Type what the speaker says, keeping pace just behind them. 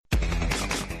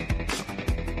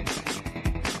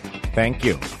Thank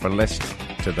you for listening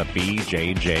to the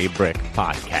BJJ Brick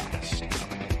Podcast.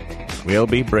 We'll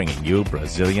be bringing you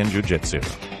Brazilian Jiu-Jitsu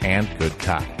and good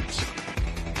times.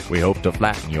 We hope to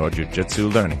flatten your Jiu-Jitsu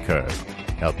learning curve,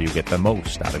 help you get the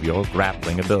most out of your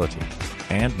grappling ability,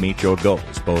 and meet your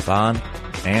goals both on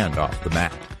and off the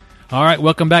mat. All right,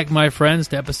 welcome back, my friends,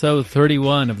 to episode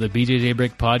 31 of the BJJ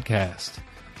Brick Podcast.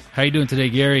 How you doing today,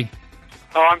 Gary?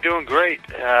 Oh, I'm doing great.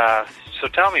 So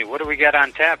tell me, what do we got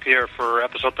on tap here for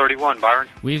episode 31, Byron?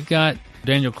 We've got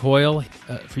Daniel Coyle,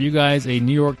 for you guys, a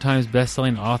New York Times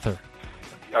best-selling author.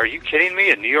 Are you kidding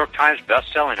me? A New York Times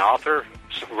best-selling author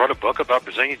wrote a book about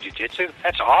Brazilian Jiu-Jitsu?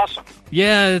 That's awesome.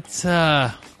 Yeah, it's,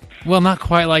 well, not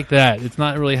quite like that. It's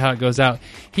not really how it goes out.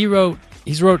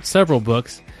 He's wrote several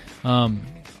books.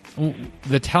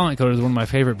 The Talent Code is one of my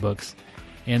favorite books.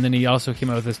 And then he also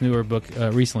came out with this newer book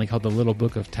recently called The Little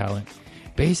Book of Talent.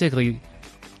 Basically,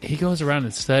 he goes around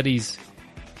and studies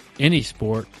any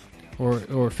sport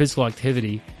or physical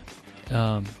activity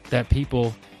that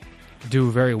people do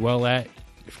very well at,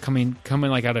 coming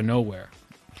like out of nowhere.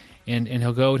 And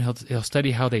he'll go and he'll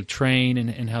study how they train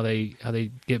and how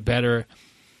they get better.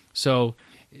 So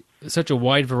such a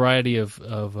wide variety of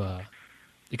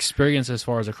experience as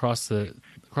far as across the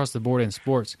board in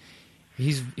sports.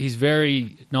 He's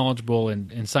very knowledgeable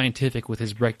and scientific with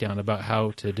his breakdown about how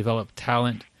to develop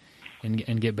talent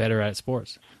and get better at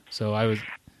sports. So we're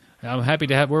happy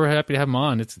to have him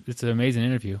on. It's an amazing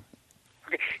interview.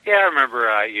 Okay. Yeah, I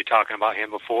remember you talking about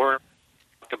him before.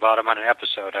 Talked about him on an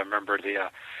episode. I remember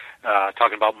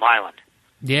talking about Mylan.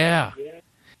 Yeah.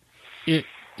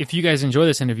 If you guys enjoy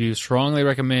this interview, strongly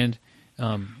recommend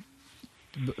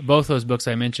both those books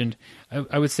I mentioned.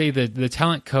 I would say that the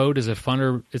Talent Code is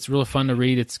it's really fun to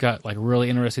read. It's got like really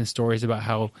interesting stories about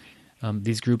how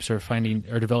these groups are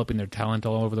developing their talent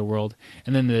all over the world.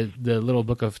 And then the Little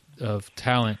Book of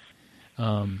Talent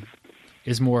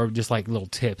is more of just like little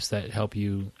tips that help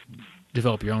you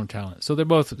develop your own talent. So they're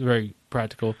both very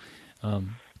practical.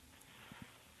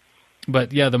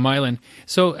 But yeah, the Mylan.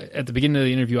 So at the beginning of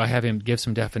the interview, I have him give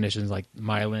some definitions like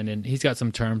Mylan, and he's got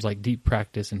some terms like deep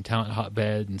practice and talent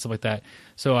hotbed and stuff like that.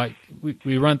 So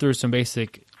we run through some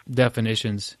basic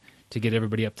definitions to get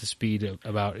everybody up to speed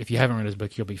about. If you haven't read his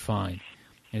book, you'll be fine.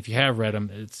 And if you have read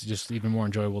him, it's just even more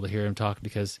enjoyable to hear him talk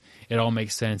because it all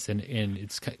makes sense, and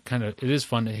it's it is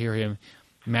fun to hear him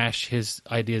mash his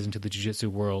ideas into the jiu-jitsu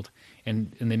world,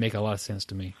 and they make a lot of sense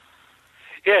to me.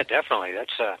 Yeah, definitely.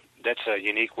 That's a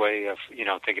unique way of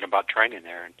thinking about training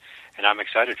there, and I'm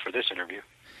excited for this interview.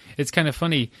 It's kind of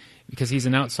funny because he's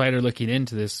an outsider looking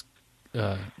into this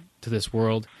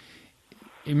world.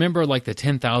 You remember like the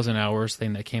 10,000 hours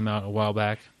thing that came out a while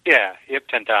back? Yeah,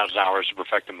 10,000 hours to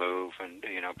perfect a move and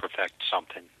perfect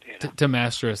something. To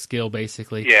master a skill,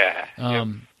 basically. Yeah.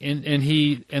 And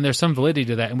there's some validity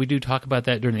to that, and we do talk about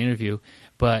that during the interview.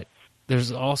 But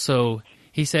there's also,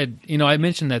 he said, I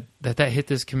mentioned that hit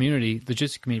this community, the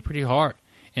jiu-jitsu community, pretty hard,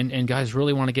 and guys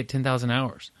really want to get 10,000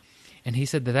 hours. And he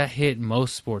said that hit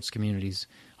most sports communities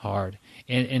hard,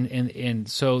 and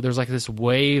so there's like this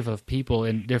wave of people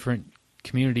in different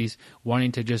communities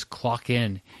wanting to just clock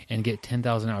in and get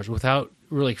 10,000 hours without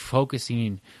really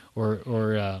focusing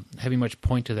or having much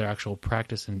point to their actual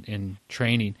practice and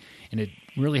training, and it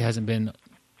really hasn't been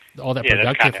all that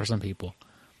productive for some people.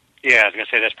 Yeah, I was going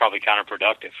to say that's probably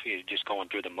counterproductive. You're just going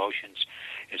through the motions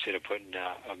instead of putting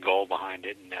a goal behind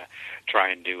it and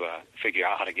trying to figure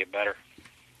out how to get better.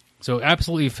 So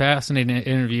absolutely fascinating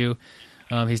interview.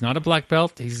 He's not a black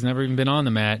belt. He's never even been on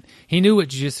the mat. He knew what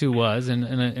jiu-jitsu was,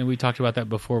 and we talked about that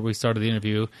before we started the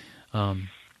interview.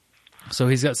 So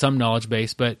he's got some knowledge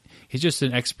base, but he's just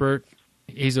an expert.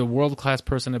 He's a world-class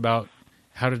person about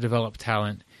how to develop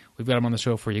talent. We've got him on the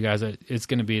show for you guys. It's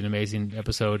going to be an amazing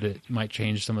episode. It might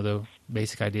change some of the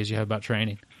basic ideas you have about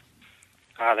training.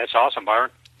 That's awesome, Byron.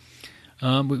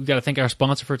 We've got to thank our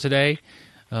sponsor for today,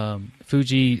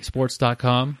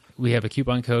 Fujisports.com. We have a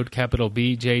coupon code, capital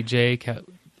BJJ,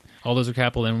 all those are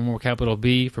capital, and one more capital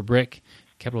B for Brick,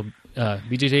 capital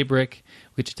BJJ Brick.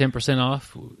 We get you 10%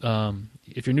 off.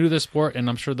 If you're new to the sport, and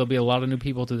I'm sure there'll be a lot of new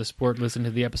people to the sport listening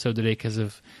to the episode today because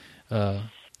of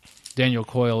Daniel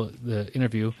Coyle, the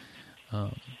interview,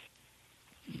 and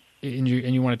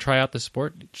you want to try out the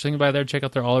sport, swing by there, check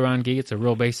out their all-around gi. It's a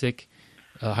real basic,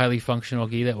 highly functional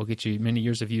gi that will get you many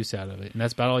years of use out of it, and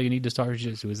that's about all you need to start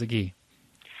jiu-jitsu is a gi.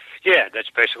 Yeah, that's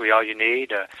basically all you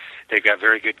need. They've got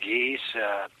very good gis.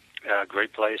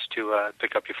 Great place to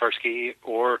pick up your first gi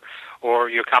or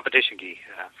your competition gi.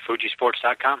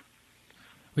 Fujisports.com.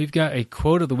 We've got a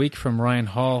quote of the week from Ryan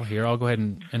Hall here. I'll go ahead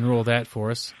and roll that for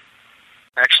us.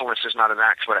 Excellence is not an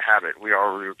act, but a habit. We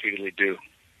all repeatedly do.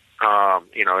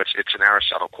 It's an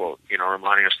Aristotle quote,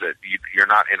 reminding us that you're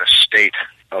not in a state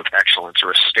of excellence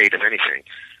or a state of anything.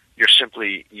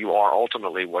 You are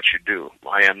ultimately what you do.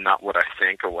 I am not what I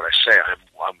think or what I say.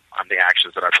 I'm the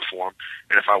actions that I perform.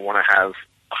 And if I want to have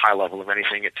a high level of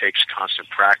anything, it takes constant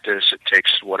practice. It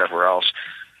takes whatever else.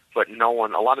 But a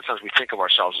lot of times we think of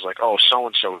ourselves as like, oh,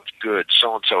 so-and-so is good,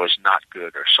 so-and-so is not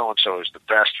good, or so-and-so is the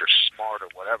best or smart or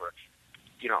whatever.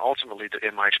 Ultimately,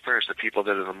 in my experience, the people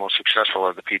that are the most successful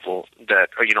are the people that,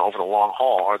 over the long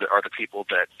haul, are the people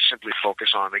that simply focus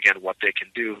on, again, what they can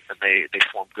do, and they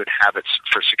form good habits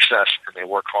for success, and they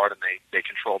work hard, and they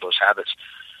control those habits.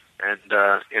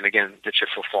 And again, the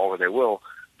chips will fall where they will,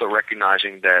 but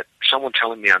recognizing that someone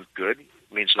telling me I'm good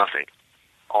means nothing.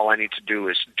 All I need to do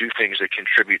is do things that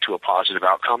contribute to a positive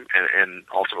outcome, and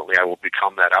ultimately I will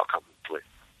become that outcome.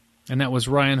 And that was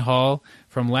Ryan Hall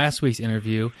from last week's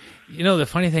interview. The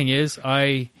funny thing is,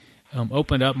 I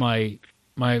opened up my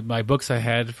books I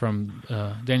had from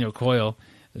Daniel Coyle,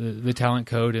 the Talent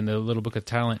Code and the Little Book of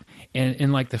Talent, and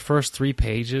in like the first 3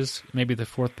 pages, maybe the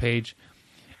 4th page,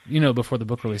 before the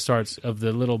book really starts, of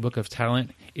the Little Book of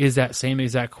Talent, is that same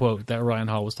exact quote that Ryan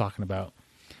Hall was talking about.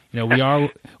 We are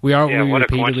what we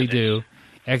repeatedly do.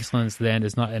 Excellence then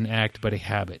is not an act but a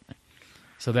habit.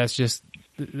 So that's just.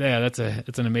 Yeah, it's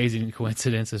an amazing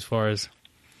coincidence as far as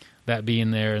that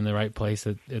being there in the right place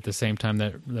at the same time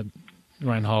that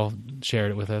Ryan Hall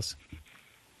shared it with us.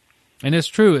 And it's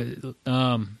true.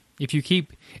 If you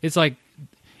keep, it's like,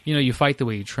 you fight the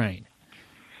way you train.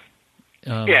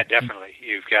 Yeah, definitely.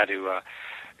 You've got to,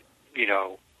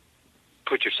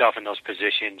 put yourself in those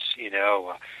positions.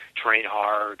 Train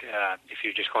hard. If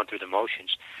you're just going through the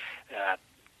motions,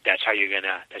 that's how you're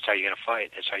gonna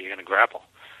fight. That's how you're gonna grapple.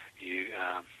 You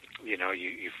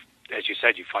as you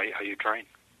said, you fight how you train.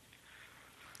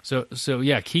 So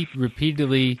yeah, keep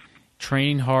repeatedly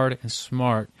training hard and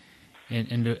smart,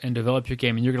 and develop your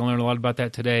game. And you're going to learn a lot about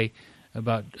that today,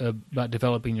 about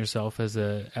developing yourself as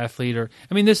an athlete.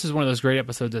 This is one of those great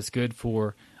episodes that's good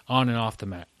for on and off the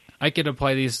mat. I could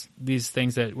apply these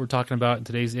things that we're talking about in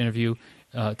today's interview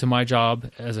to my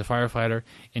job as a firefighter,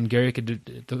 and Gary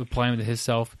could apply them to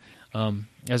himself.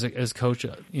 As coach,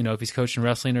 if he's coaching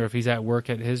wrestling or if he's at work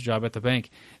at his job at the bank,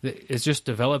 it's just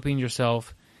developing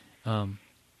yourself and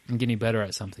getting better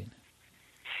at something.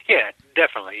 Yeah,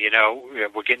 definitely.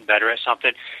 We're getting better at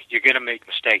something. You're going to make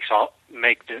mistakes.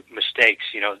 Make the mistakes.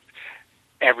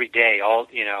 Every day.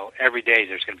 Every day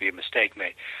there's going to be a mistake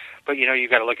made. But you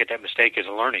got to look at that mistake as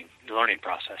a learning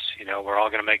process. We're all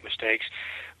going to make mistakes.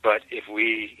 But if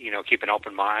we, keep an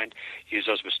open mind, use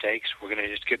those mistakes, we're going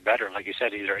to just get better. Like you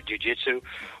said, either at jiu-jitsu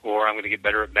or I'm going to get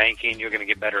better at banking. You're going to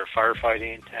get better at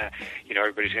firefighting.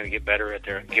 Everybody's going to get better at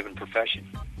their given profession.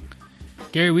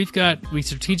 Gary, we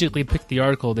strategically picked the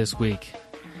article this week.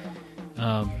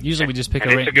 Usually we just pick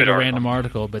a random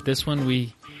article, but this one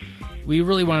we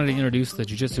really wanted to introduce the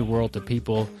jiu-jitsu world to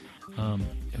people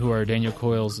who are Daniel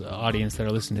Coyle's audience that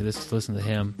are listening to this, to listen to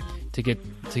him, to get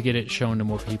it shown to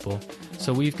more people.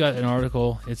 So we've got an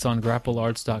article. It's on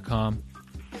grapplearts.com.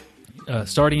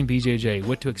 Starting BJJ,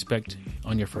 what to expect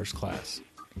on your first class.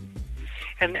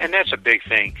 And that's a big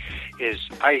thing. Is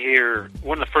I hear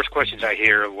one of the first questions I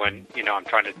hear when I'm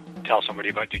trying to tell somebody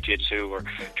about jiu-jitsu or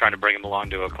trying to bring them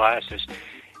along to a class is,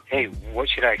 hey, what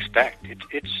should I expect?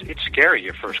 It's scary,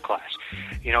 your first class.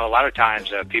 A lot of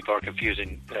times people are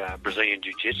confusing Brazilian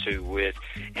Jiu-Jitsu with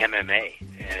MMA.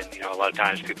 And, a lot of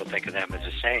times people think of them as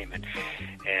the same.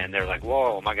 And they're like,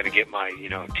 whoa, am I going to get my,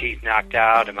 teeth knocked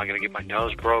out? Am I going to get my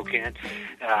nose broken?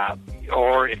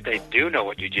 Or if they do know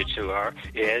what Jiu-Jitsu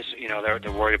is,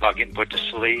 they're worried about getting put to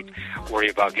sleep,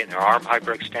 worried about getting their arm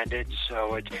hyperextended.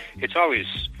 So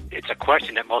it's a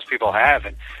question that most people have,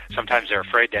 and sometimes they're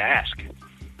afraid to ask.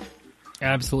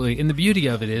 Absolutely. And the beauty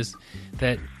of it is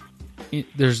that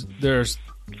there's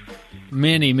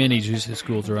many jiu-jitsu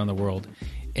schools around the world.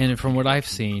 And from what I've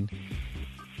seen,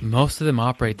 most of them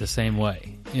operate the same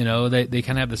way. They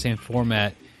kind of have the same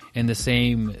format and the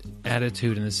same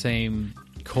attitude and the same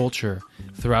culture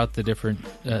throughout the different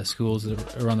schools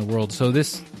around the world. So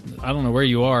I don't know where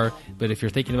you are, but if you're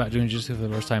thinking about doing jiu-jitsu for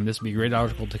the first time, this would be a great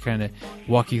article to kind of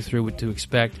walk you through what to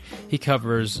expect. He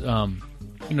covers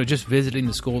just visiting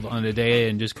the school on a day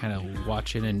and just kind of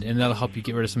watching, and that'll help you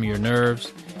get rid of some of your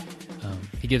nerves.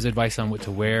 He gives advice on what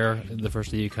to wear the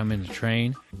first day you come in to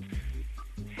train.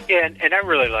 Yeah, and I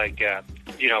really like,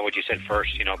 what you said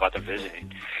first, about the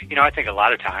visiting. I think a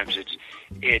lot of times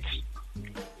it's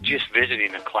just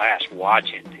visiting a class,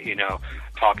 watching,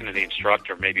 talking to the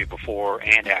instructor maybe before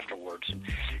and afterwards,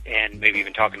 and maybe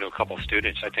even talking to a couple of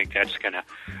students. I think that's going to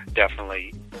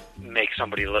definitely make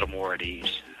somebody a little more at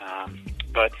ease.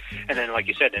 But and then, like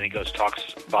you said, then he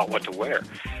talks about what to wear.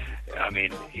 I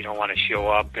mean, you don't want to show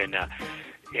up in a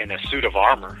suit of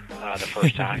armor the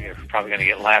first time. You're probably going to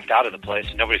get laughed out of the place,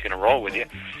 and nobody's going to roll with you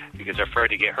because they're afraid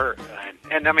to get hurt.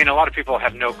 And I mean, a lot of people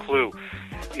have no clue.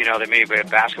 You know, they may be a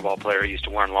basketball player used to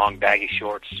wearing long baggy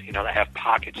shorts, you know, that have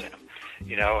pockets in them.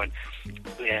 You know, and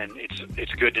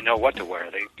it's good to know what to wear.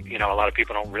 A lot of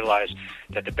people don't realize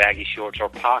that the baggy shorts or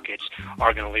pockets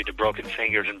are going to lead to broken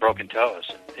fingers and broken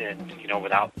toes. And you know,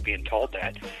 without being told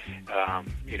that,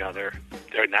 you know, they're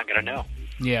not going to know.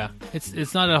 Yeah,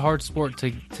 it's not a hard sport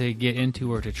to get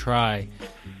into or to try,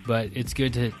 but it's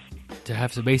good to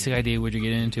have some basic idea what you're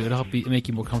getting into. It'll help make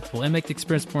you more comfortable and make the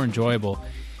experience more enjoyable.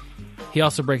 He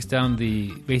also breaks down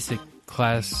the basic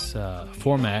class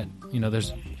format. You know,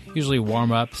 there's usually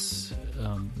warm-ups,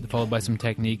 followed by some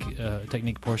technique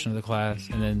portion of the class,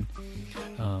 and then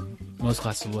most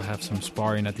classes will have some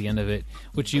sparring at the end of it,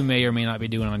 which you may or may not be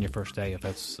doing on your first day if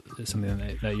that's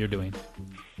something that you're doing.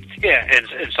 Yeah,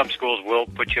 and some schools will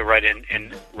put you right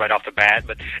in right off the bat,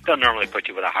 but they'll normally put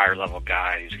you with a higher level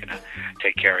guy who's going to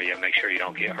take care of you, make sure you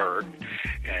don't get hurt,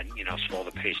 and you know, slow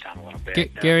the pace down a little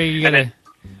bit. Gary, you gotta.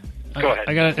 Go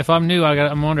ahead. If I'm new,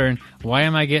 I'm wondering why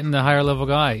am I getting the higher level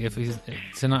guy if he's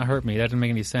to not hurt me? That doesn't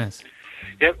make any sense.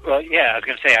 Yeah, well, yeah, I was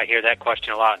going to say I hear that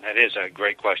question a lot, and that is a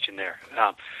great question there.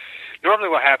 Normally,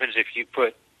 what happens if you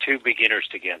put two beginners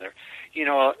together, you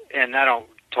know, and I don't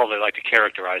totally like to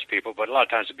characterize people, but a lot of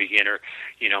times a beginner,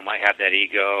 you know, might have that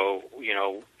ego, you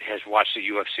know, has watched the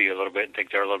UFC a little bit and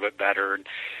think they're a little bit better,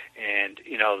 and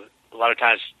you know, a lot of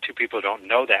times two people who don't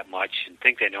know that much and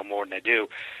think they know more than they do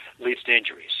leads to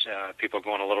injuries. People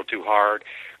going a little too hard,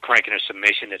 cranking a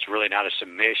submission that's really not a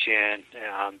submission.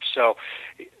 So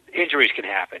injuries can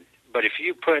happen. But if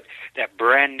you put that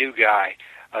brand new guy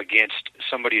against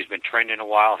somebody who's been training a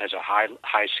while, has a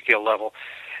high skill level,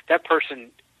 that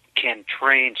person can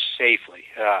train safely.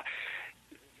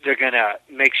 They're going to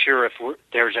make sure if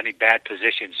there's any bad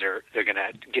positions, they're going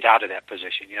to get out of that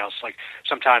position. You know, it's like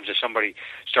sometimes if somebody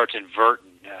starts inverting,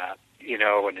 you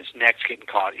know, and his neck's getting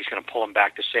caught, he's going to pull him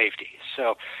back to safety.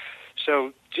 So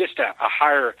just a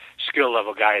higher skill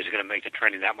level guy is going to make the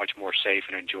training that much more safe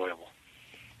and enjoyable.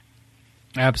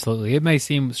 Absolutely. It may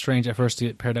seem strange at first to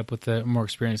get paired up with the more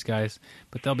experienced guys,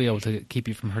 but they'll be able to keep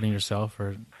you from hurting yourself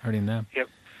or hurting them. Yep.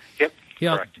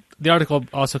 Yeah. Correct. The article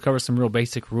also covers some real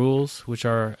basic rules, which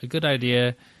are a good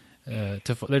idea. They're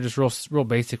just real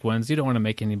basic ones. You don't want to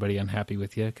make anybody unhappy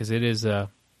with you because it is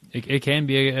it can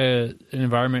be an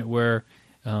environment where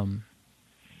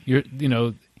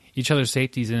each other's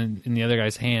safety's in the other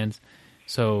guy's hands.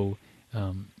 So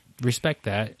respect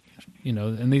that, you know.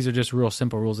 And these are just real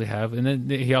simple rules they have. And then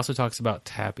he also talks about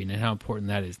tapping and how important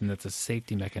that is, and that's a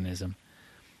safety mechanism.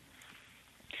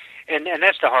 And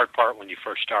that's the hard part when you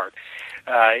first start.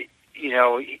 You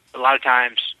know, a lot of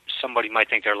times somebody might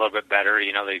think they're a little bit better.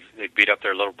 You know, they beat up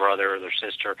their little brother or their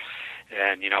sister,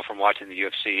 and you know, from watching the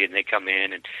UFC, and they come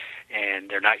in and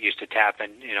they're not used to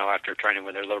tapping. You know, after training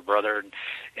with their little brother,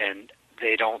 and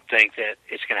they don't think that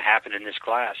it's going to happen in this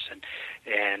class.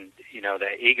 And you know,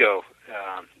 the ego.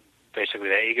 Basically,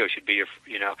 that ego should be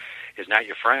is not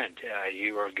your friend.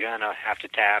 You are gonna have to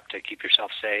tap to keep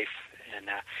yourself safe, and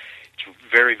it's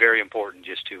very, very important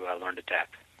just to learn to tap.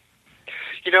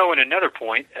 You know, and another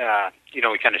point, we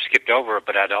kind of skipped over it,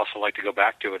 but I'd also like to go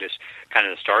back to it, is kind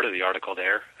of the start of the article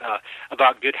there,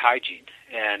 about good hygiene.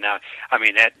 And, I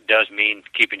mean, that does mean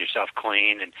keeping yourself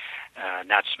clean and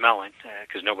not smelling,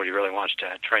 because nobody really wants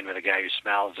to train with a guy who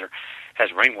smells or has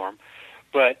ringworm.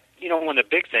 But, you know, one of the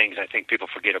big things I think people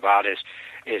forget about is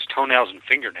toenails and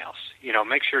fingernails. You know,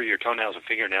 make sure your toenails and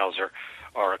fingernails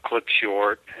are clipped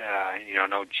short,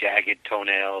 no jagged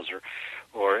toenails,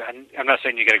 or I'm not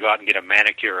saying you got to go out and get a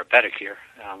manicure or a pedicure,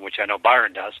 which I know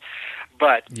Byron does,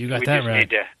 but you got that right.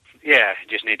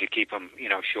 Just need to keep them,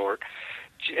 short.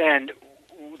 And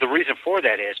the reason for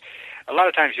that is a lot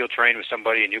of times you'll train with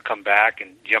somebody and you come back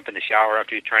and jump in the shower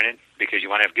after you're training because you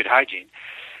want to have good hygiene.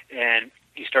 And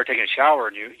you start taking a shower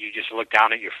and you just look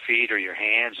down at your feet or your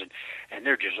hands and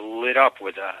they're just lit up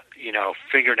with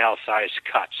fingernail-sized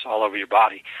cuts all over your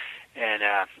body. And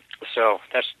so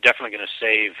that's definitely going to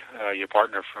save your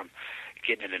partner from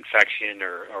getting an infection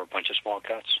or a bunch of small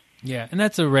cuts. Yeah, and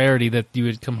that's a rarity that you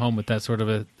would come home with that sort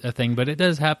of a thing, but it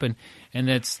does happen, and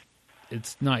it's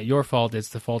not your fault. It's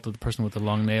the fault of the person with the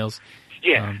long nails.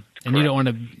 Yeah, and you don't want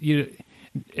to.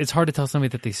 It's hard to tell somebody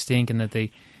that they stink and that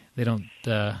they don't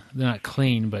they're not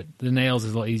clean, but the nails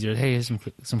is a lot easier. Hey, here's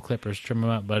some clippers, trim them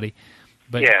out, buddy.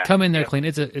 But come in there clean.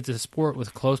 It's a sport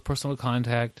with close personal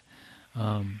contact.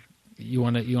 You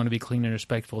want to be clean and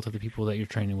respectful to the people that you're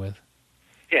training with.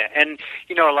 Yeah, and,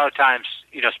 a lot of times,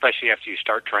 especially after you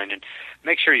start training,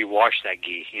 make sure you wash that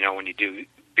gi, when you do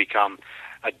become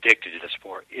addicted to the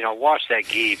sport. Wash that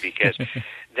gi, because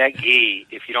that gi,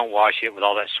 if you don't wash it with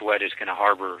all that sweat, is going to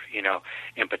harbor,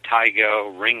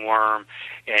 impetigo, ringworm,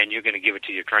 and you're going to give it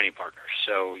to your training partners.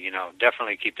 So,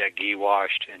 definitely keep that gi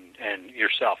washed and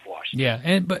yourself washed.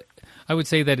 Yeah, but I would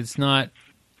say that it's not,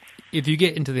 if you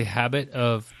get into the habit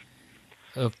of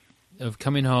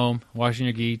coming home, washing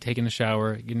your gi, taking a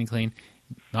shower, getting clean,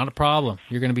 not a problem.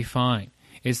 You're going to be fine.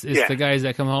 It's the guys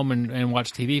that come home and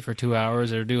watch TV for 2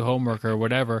 hours or do homework or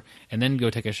whatever and then go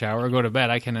take a shower or go to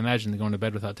bed. I can't imagine going to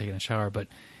bed without taking a shower,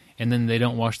 and then they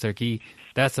don't wash their gi.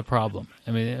 That's the problem.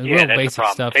 I mean, real basic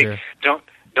stuff here.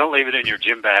 Don't leave it in your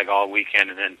gym bag all weekend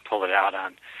and then pull it out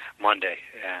on Monday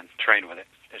and train with it.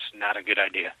 It's not a good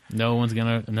idea. No one's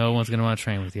gonna want to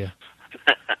train with you.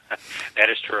 That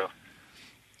is true.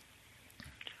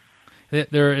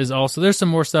 There's some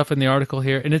more stuff in the article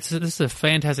here, and this is a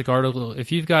fantastic article.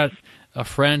 If you've got a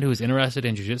friend who's interested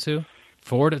in jiu-jitsu,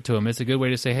 forward it to him. It's a good way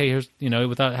to say, hey, here's,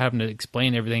 without having to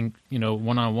explain everything,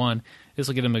 one-on-one. This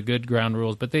will get them a good ground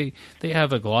rules. But they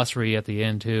have a glossary at the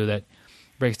end, too, that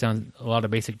breaks down a lot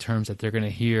of basic terms that they're going to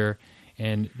hear,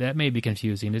 and that may be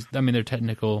confusing. They're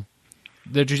technical.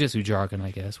 They're jiu-jitsu jargon,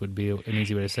 I guess, would be an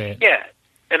easy way to say it. Yeah.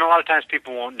 And a lot of times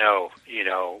people won't know,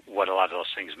 what a lot of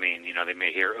those things mean. They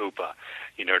may hear UPA,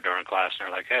 during class, and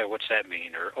they're like, hey, what's that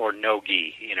mean? Or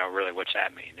no-gi, really, what's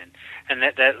that mean? And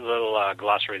that little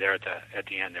glossary there at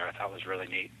the end there I thought was really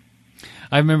neat.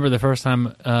 I remember the first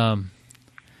time I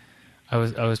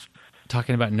was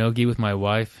talking about no-gi with my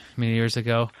wife many years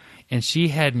ago, and she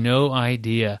had no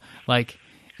idea. Like,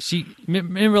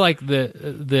 remember like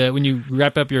the when you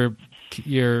wrap up your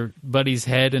buddy's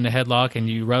head in a headlock and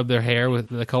you rub their hair with,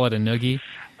 they call it a noogie.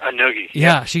 A noogie.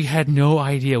 Yeah, she had no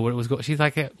idea what it was going. She's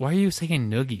like, "Why are you saying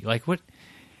noogie? Like, what?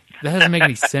 That doesn't make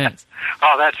any sense."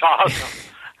 Oh, that's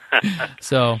awesome.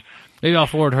 So maybe I'll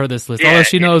forward her this list. Although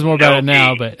she knows more about it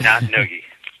now, but not noogie.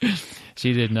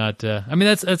 She did not.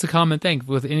 That's a common thing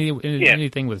with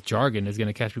anything with jargon is going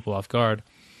to catch people off guard.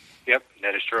 Yep,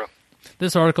 that is true.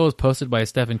 This article is posted by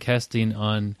Stephen Kesting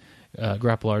on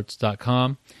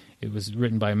grapplearts.com. It was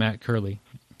written by Matt Curley.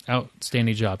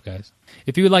 Outstanding job, guys.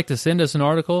 If you would like to send us an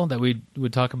article that we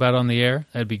would talk about on the air,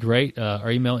 that'd be great. Our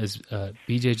email is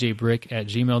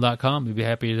bjjbrick@gmail.com. We'd be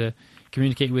happy to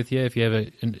communicate with you. If you have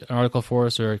an article for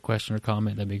us or a question or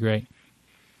comment, that'd be great.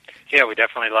 Yeah, we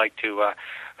definitely like to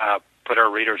put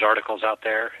our readers' articles out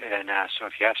there. And so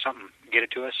if you have something, get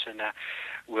it to us, and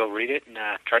we'll read it and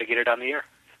try to get it on the air.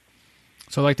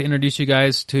 So I'd like to introduce you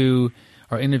guys to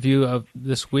our interview of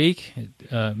this week,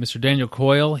 Mr. Daniel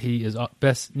Coyle. He is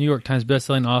New York Times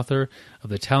bestselling author of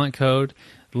The Talent Code,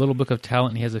 The Little Book of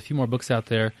Talent. He has a few more books out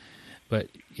there, but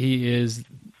he is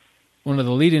one of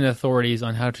the leading authorities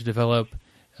on how to develop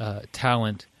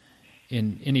talent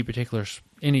in any particular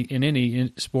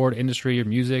any sport, industry, or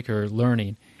music, or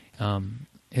learning.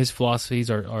 His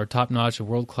philosophies are top-notch and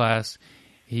world-class.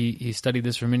 He studied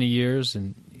this for many years,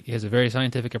 and he has a very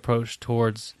scientific approach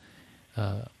towards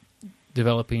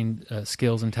developing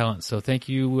skills and talents. So thank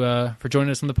you for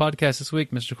joining us on the podcast this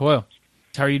week, Mr. Coyle.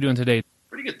 How are you doing today?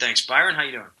 Pretty good, thanks. Byron, how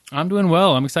you doing? I'm doing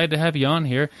well. I'm excited to have you on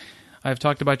here. I've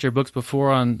talked about your books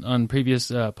before on previous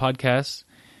podcasts,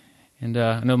 and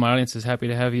I know my audience is happy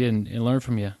to have you and learn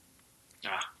from you.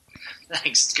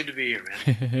 Thanks. It's good to be here,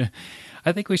 man.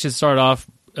 I think we should start off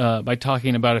by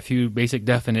talking about a few basic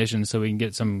definitions so we can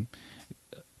get some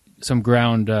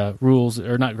ground rules,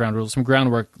 or not ground rules, some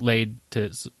groundwork laid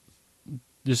to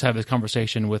just have this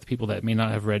conversation with people that may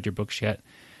not have read your books yet.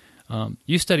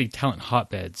 You studied talent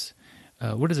hotbeds.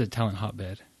 What is a talent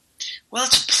hotbed? Well,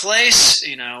 it's a place,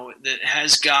 that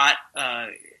has got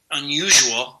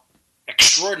unusual,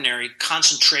 extraordinary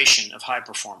concentration of high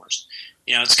performers.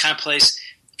 It's the kind of place,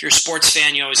 if you're a sports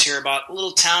fan, you always hear about a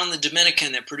little town in the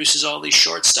Dominican that produces all these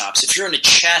shortstops. If you're into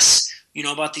chess, you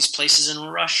know about these places in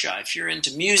Russia. If you're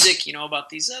into music, you know about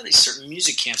these certain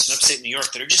music camps in upstate New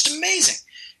York that are just amazing.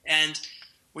 And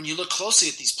when you look closely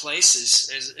at these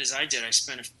places, as I did, it's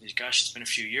been a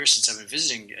few years since I've been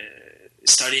visiting,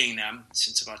 studying them,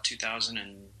 since about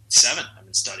 2007. I've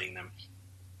been studying them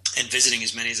and visiting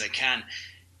as many as I can.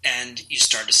 And you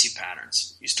start to see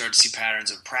patterns. You start to see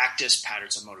patterns of practice,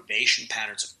 patterns of motivation,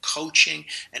 patterns of coaching,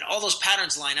 and all those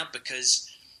patterns line up because,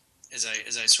 as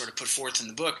I sort of put forth in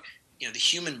the book, the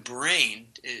human brain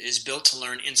is built to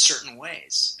learn in certain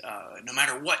ways, no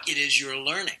matter what it is you're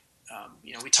learning.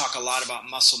 We talk a lot about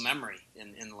muscle memory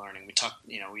in learning.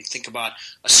 We think about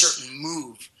a certain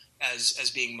move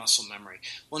as being muscle memory.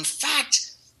 Well, in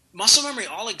fact, muscle memory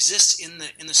all exists in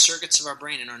the circuits of our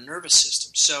brain, in our nervous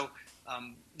system. So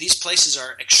these places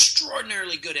are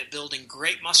extraordinarily good at building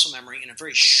great muscle memory in a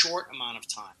very short amount of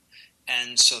time.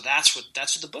 And so that's what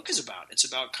the book is about. It's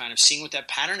about kind of seeing what that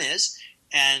pattern is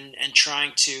and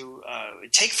trying to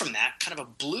take from that kind of a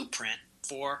blueprint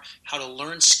for how to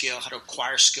learn skill, how to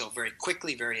acquire skill very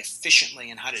quickly, very efficiently,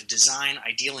 and how to design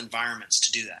ideal environments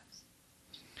to do that.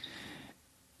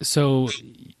 So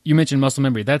you mentioned muscle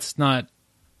memory. That's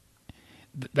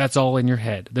all in your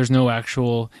head. There's no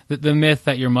actual the myth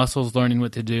that your muscles learning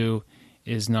what to do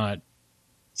is not.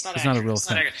 It's not a real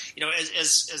thing. You know,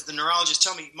 as the neurologists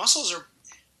tell me, muscles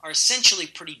are essentially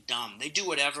pretty dumb. They do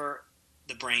whatever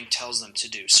the brain tells them to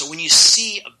do. So when you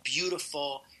see a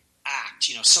beautiful act,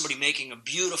 you know, somebody making a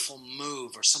beautiful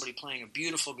move or somebody playing a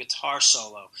beautiful guitar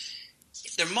solo,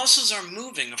 their muscles are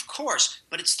moving, of course,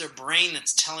 but it's their brain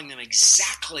that's telling them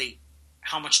exactly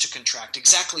how much to contract,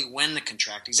 exactly when to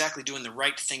contract, exactly doing the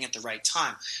right thing at the right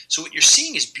time. So what you're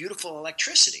seeing is beautiful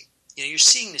electricity. You know, you're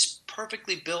seeing this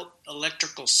perfectly built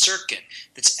electrical circuit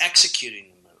that's executing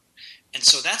the move. And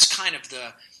so that's kind of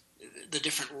the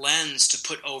different lens to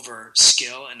put over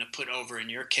skill and to put over, in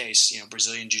your case, you know,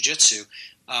 Brazilian Jiu-Jitsu,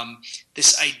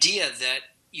 this idea that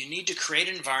you need to create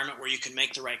an environment where you can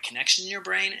make the right connection in your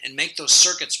brain and make those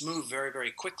circuits move very,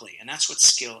 very quickly. And that's what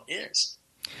skill is.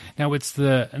 Now,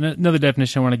 another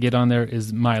definition I want to get on there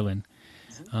is myelin.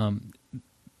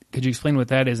 Could you explain what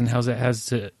that is and how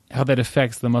that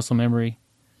affects the muscle memory?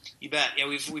 You bet. Yeah,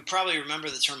 we probably remember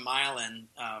the term myelin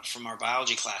from our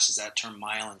biology classes, that term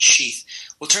myelin sheath.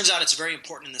 Well, it turns out it's very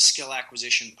important in the skill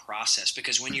acquisition process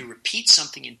because when you repeat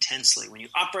something intensely, when you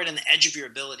operate on the edge of your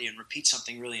ability and repeat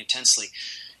something really intensely,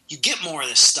 you get more of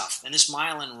this stuff. And this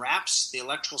myelin wraps the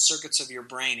electrical circuits of your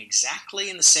brain exactly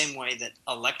in the same way that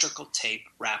electrical tape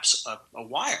wraps a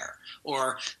wire,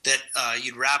 or that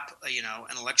you'd wrap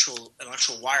an electrical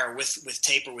wire with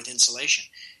tape or with insulation.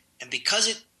 And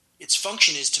because its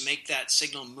function is to make that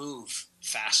signal move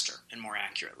faster and more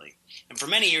accurately. And for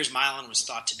many years, myelin was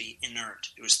thought to be inert.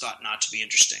 It was thought not to be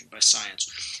interesting by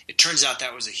science. It turns out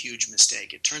that was a huge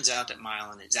mistake. It turns out that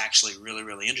myelin is actually really,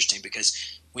 really interesting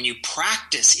because when you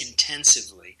practice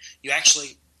intensively, you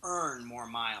actually earn more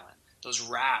myelin. Those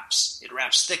wraps, it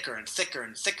wraps thicker and thicker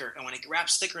and thicker. And when it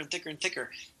wraps thicker and thicker and thicker,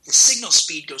 the signal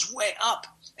speed goes way up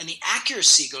and the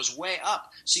accuracy goes way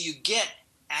up. So you get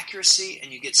accuracy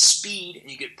and you get speed and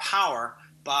you get power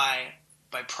by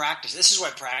practice. This is why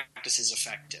practice is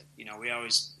effective. You know, we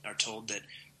always are told that,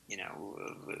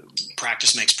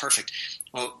 practice makes perfect.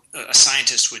 Well, a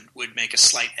scientist would make a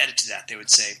slight edit to that. They would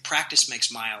say practice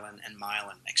makes myelin and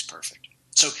myelin makes perfect.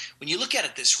 So when you look at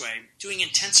it this way, doing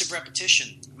intensive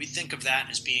repetition, we think of that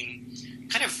as being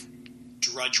kind of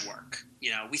drudge work.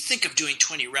 You know, we think of doing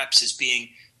 20 reps as being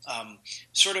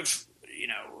sort of,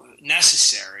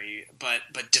 necessary,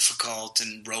 but difficult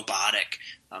and robotic.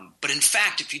 But in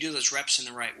fact, if you do those reps in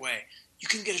the right way, you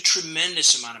can get a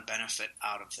tremendous amount of benefit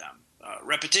out of them.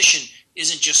 Repetition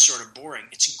isn't just sort of boring.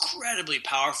 It's incredibly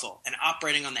powerful. And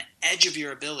operating on the edge of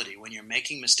your ability when you're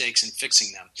making mistakes and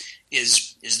fixing them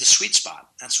is the sweet spot.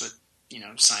 That's what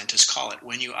scientists call it.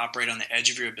 When you operate on the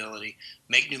edge of your ability,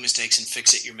 make new mistakes and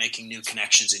fix it, you're making new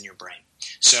connections in your brain.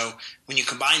 So when you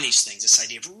combine these things, this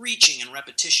idea of reaching and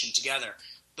repetition together,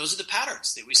 those are the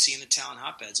patterns that we see in the talent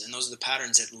hotbeds, and those are the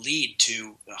patterns that lead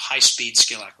to high-speed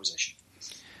skill acquisition.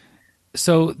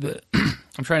 So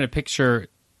I'm trying to picture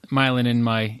myelin in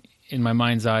my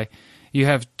mind's eye. You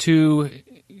have two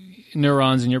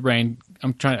neurons in your brain.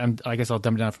 I guess I'll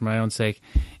dumb it down for my own sake.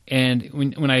 And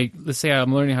when let's say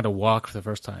I'm learning how to walk for the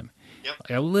first time, yep.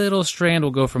 A little strand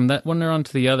will go from that one neuron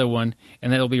to the other one,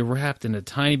 and that'll be wrapped in a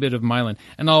tiny bit of myelin,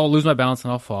 and I'll lose my balance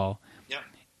and I'll fall. Yep.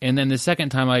 And then the second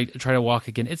time I try to walk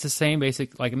again, it's the same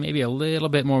basic, like maybe a little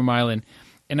bit more myelin.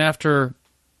 And after,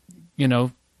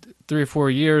 3 or 4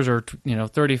 years, or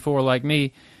 34 like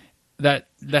me, that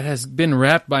has been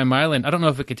wrapped by myelin. I don't know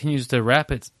if it continues to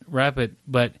wrap it,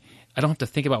 but I don't have to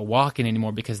think about walking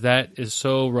anymore because that is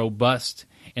so robust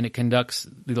and it conducts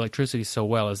the electricity so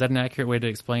well. Is that an accurate way to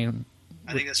explain?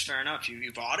 I think that's fair enough.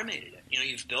 You've automated it.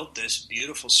 You've built this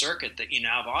beautiful circuit that you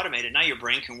now have automated. Now your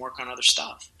brain can work on other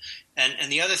stuff.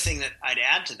 And the other thing that I'd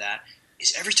add to that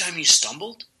is every time you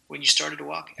stumbled when you started to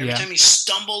walk, every time you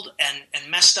stumbled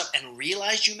and messed up and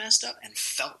realized you messed up and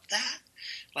felt that,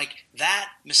 like that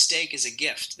mistake is a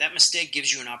gift. That mistake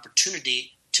gives you an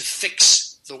opportunity to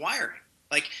fix the wiring.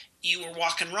 Like you were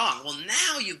walking wrong. Well,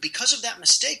 now because of that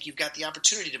mistake, you've got the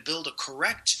opportunity to build a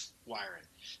correct wiring.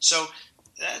 So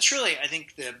that's really, I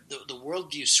think, the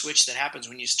worldview switch that happens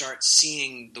when you start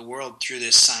seeing the world through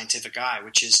this scientific eye,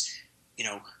 which is,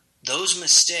 those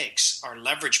mistakes are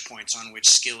leverage points on which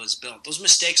skill is built. Those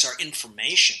mistakes are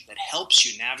information that helps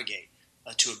you navigate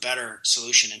to a better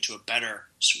solution and to a better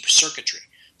circuitry.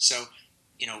 So,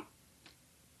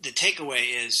 the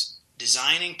takeaway is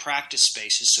designing practice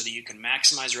spaces so that you can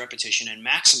maximize repetition and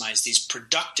maximize these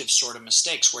productive sort of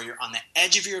mistakes where you're on the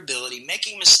edge of your ability,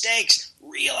 making mistakes,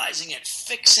 realizing it,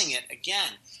 fixing it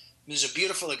again. There's a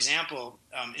beautiful example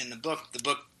in the book. The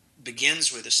book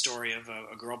begins with a story of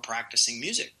a girl practicing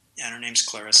music, and her name's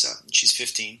Clarissa, and she's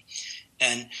 15,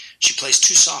 and she plays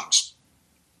 2 songs.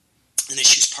 And then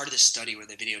she was part of this study where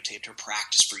they videotaped her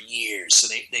practice for years. So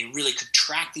they really could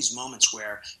track these moments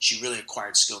where she really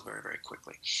acquired skill very, very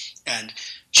quickly. And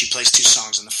she plays 2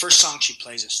 songs. And the first song, she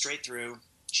plays it straight through.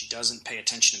 She doesn't pay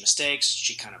attention to mistakes.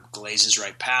 She kind of glazes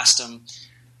right past them.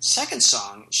 Second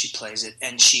song, she plays it,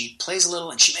 and she plays a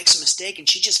little, and she makes a mistake, and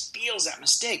she just feels that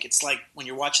mistake. It's like when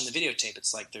you're watching the videotape,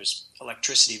 it's like there's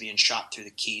electricity being shot through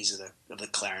the keys of the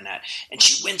clarinet. And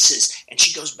she winces, and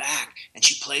she goes back, and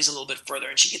she plays a little bit further,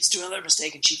 and she gets to another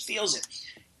mistake, and she feels it.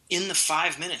 In the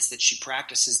 5 minutes that she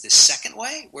practices this second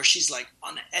way, where she's like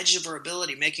on the edge of her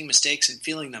ability, making mistakes and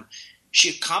feeling them, she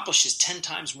accomplishes 10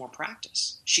 times more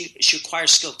practice. She acquires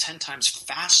skill 10 times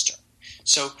faster.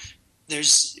 So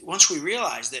once we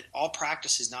realize that all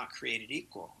practice is not created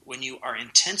equal, when you are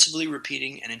intensively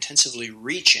repeating and intensively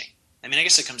reaching, I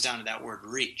guess it comes down to that word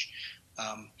reach,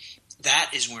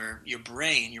 that is where your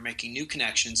brain, you're making new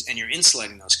connections and you're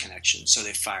insulating those connections so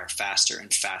they fire faster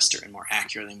and faster and more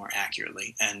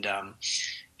accurately. And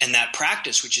that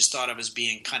practice, which is thought of as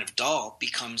being kind of dull,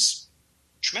 becomes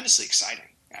tremendously exciting,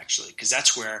 actually, because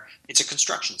that's where it's a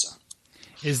construction zone.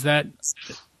 Is that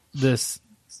this...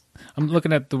 I'm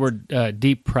looking at the word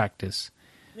deep practice.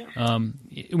 Yeah.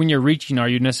 When you're reaching, are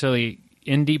you necessarily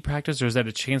in deep practice, or is that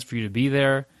a chance for you to be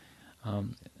there?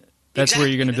 That's where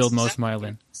you're going to build most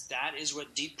myelin. That is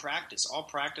what deep practice. All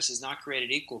practice is not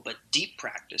created equal, but deep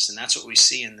practice, and that's what we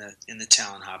see in the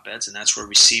talent hotbeds, and that's where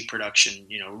we see production.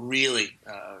 Really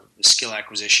skill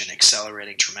acquisition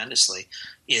accelerating tremendously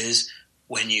is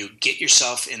when you get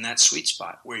yourself in that sweet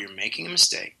spot where you're making a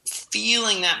mistake,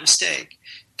 feeling that mistake,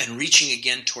 and reaching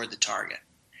again toward the target.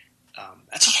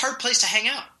 That's a hard place to hang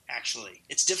out, actually.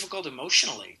 It's difficult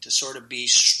emotionally to sort of be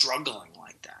struggling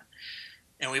like that.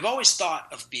 And we've always thought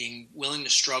of being willing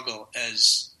to struggle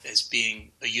as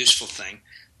being a useful thing.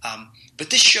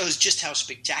 But this shows just how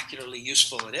spectacularly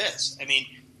useful it is.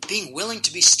 Being willing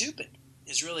to be stupid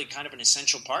is really kind of an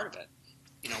essential part of it.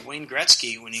 Wayne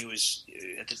Gretzky, when he was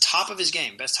at the top of his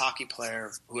game, best hockey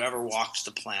player who ever walked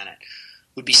the planet,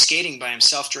 would be skating by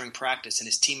himself during practice, and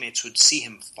his teammates would see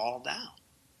him fall down.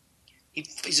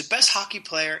 He's the best hockey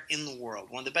player in the world,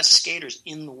 one of the best skaters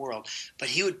in the world, but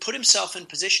he would put himself in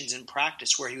positions in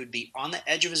practice where he would be on the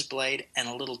edge of his blade and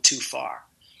a little too far.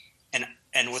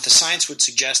 And what the science would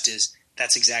suggest is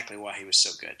that's exactly why he was so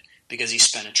good, because he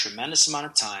spent a tremendous amount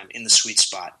of time in the sweet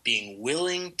spot, being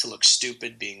willing to look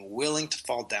stupid, being willing to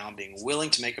fall down, being willing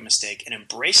to make a mistake, and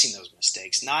embracing those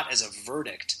mistakes, not as a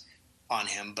verdict on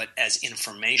him, but as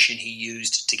information he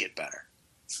used to get better.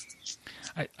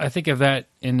 I think of that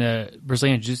in the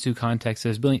Brazilian Jiu-Jitsu context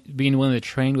as being willing to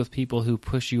train with people who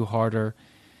push you harder,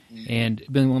 and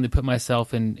being willing to put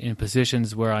myself in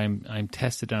positions where I'm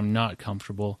tested and I'm not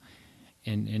comfortable,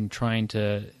 and trying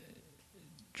to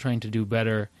do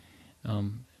better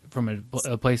from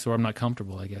a place where I'm not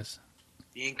comfortable, I guess.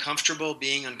 Being comfortable,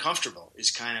 being uncomfortable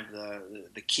is kind of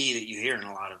the key that you hear in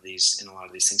a lot of these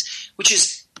things, which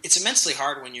is, it's immensely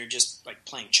hard when you're just like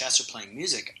playing chess or playing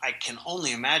music. I can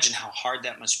only imagine how hard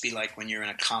that must be like when you're in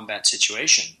a combat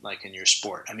situation, like in your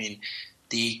sport.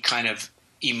 The kind of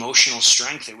emotional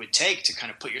strength it would take to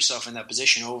kind of put yourself in that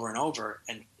position over and over,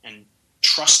 and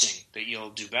trusting that you'll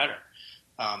do better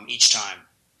each time.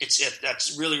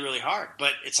 That's really, really hard,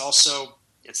 but it's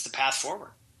the path forward.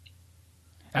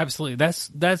 Absolutely.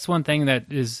 That's one thing that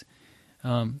is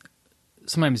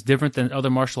sometimes different than other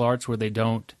martial arts, where they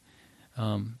don't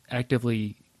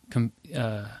actively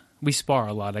we spar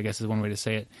a lot, I guess is one way to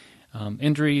say it.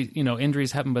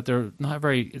 Injuries happen, but they're not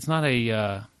very. It's not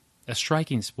a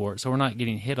striking sport, so we're not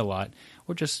getting hit a lot.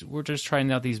 We're just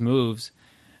trying out these moves,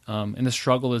 and the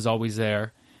struggle is always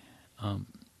there.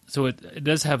 So it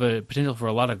does have a potential for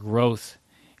a lot of growth,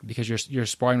 because you're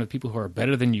sparring with people who are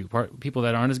better than you, people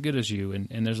that aren't as good as you,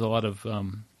 and there's a lot of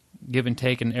give and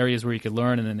take in areas where you could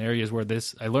learn, and then areas where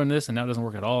I learned this and now it doesn't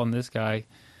work at all in this guy.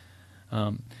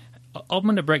 I'm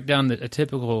going to break down a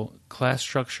typical class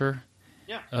structure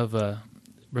of a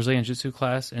Brazilian Jiu-Jitsu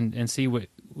class and see what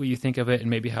you think of it and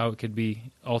maybe how it could be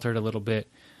altered a little bit.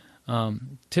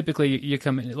 Typically, you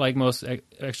come in, like most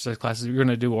exercise classes, you're going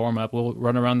to do a warm-up. We'll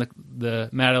run around the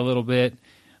mat a little bit.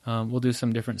 We'll do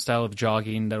some different style of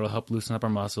jogging that will help loosen up our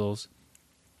muscles.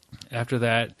 After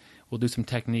that, we'll do some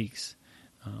techniques.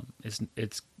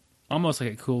 It's almost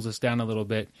like it cools us down a little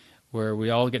bit, where we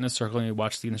all get in a circle and we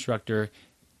watch the instructor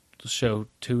show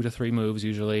 2 to 3 moves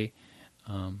usually,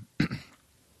 and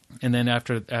then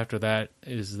after that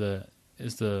is the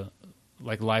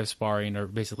like live sparring, or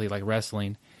basically like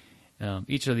wrestling.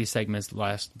 Each of these segments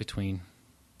last between,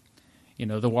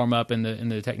 the warm up and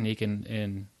the technique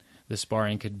and the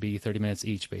sparring could be 30 minutes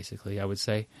each, basically, I would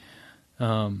say.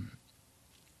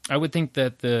 I would think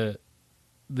that the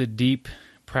deep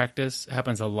practice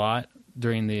happens a lot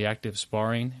during the active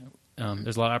sparring.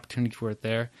 There's a lot of opportunity for it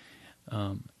there.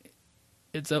 I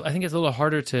think it's a little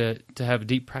harder to have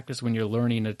deep practice when you're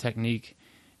learning a technique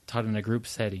taught in a group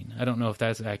setting. I don't know if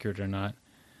that's accurate or not.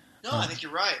 No, I think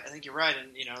you're right. And,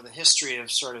 the history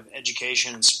of sort of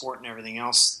education and sport and everything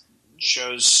else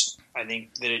shows, I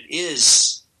think, that it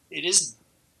is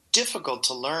difficult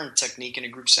to learn technique in a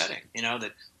group setting.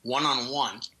 That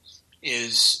one-on-one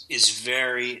is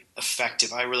very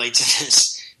effective. I relate to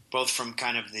this both from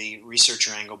kind of the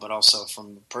researcher angle, but also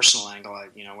from the personal angle.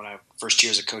 When I first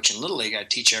year as a coach in Little League, I'd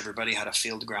teach everybody how to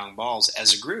field ground balls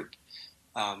as a group,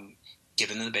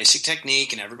 giving them the basic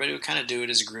technique, and everybody would kind of do it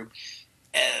as a group.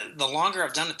 The longer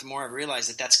I've done it, the more I've realized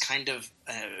that that's kind of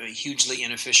a hugely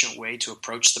inefficient way to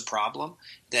approach the problem.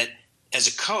 That as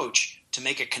a coach, to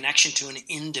make a connection to an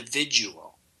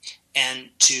individual and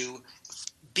to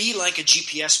be like a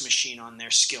GPS machine on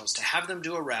their skills, to have them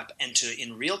do a rep and to,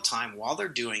 in real time, while they're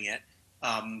doing it,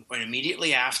 or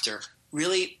immediately after,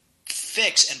 really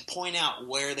fix and point out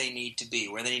where they need to be,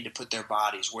 where they need to put their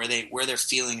bodies, where they're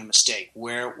feeling a mistake,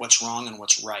 what's wrong and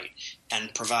what's right,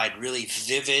 and provide really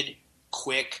vivid,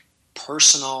 quick,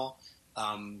 personal,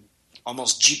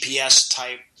 almost GPS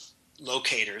type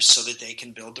locators so that they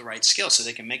can build the right skills, so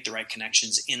they can make the right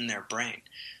connections in their brain.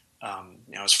 I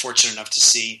was fortunate enough to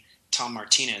see Tom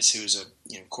Martinez, who's a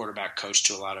quarterback coach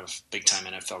to a lot of big-time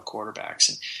NFL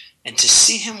quarterbacks, and to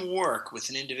see him work with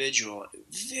an individual,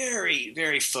 very,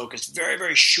 very focused, very,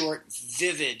 very short,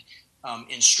 vivid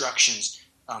instructions,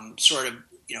 sort of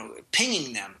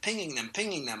pinging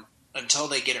them until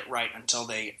they get it right, until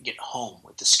they get home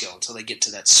with the skill, until they get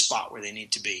to that spot where they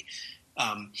need to be.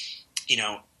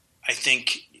 I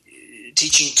think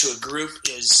teaching to a group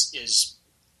is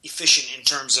efficient in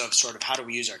terms of sort of how do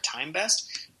we use our time best,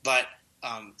 but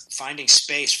finding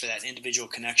space for that individual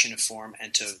connection to form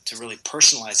and to really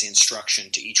personalize the instruction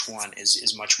to each one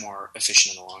is much more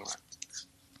efficient in the long run.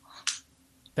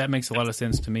 That makes a lot of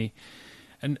sense to me.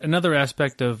 And another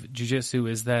aspect of jiu-jitsu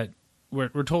is that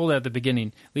we're told at the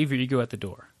beginning, leave your ego at the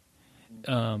door.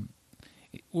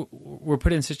 We're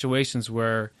put in situations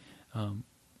where,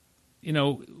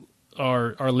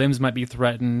 our limbs might be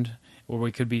threatened, or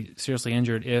we could be seriously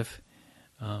injured if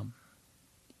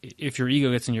your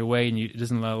ego gets in your way and it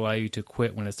doesn't allow you to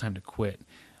quit when it's time to quit.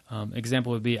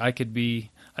 Example would be, I've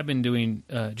been doing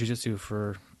jiu-jitsu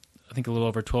for I think a little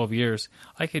over 12 years.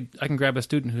 I can grab a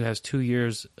student who has 2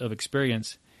 years of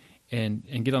experience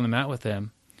and get on the mat with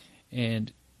them,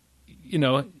 and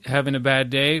having a bad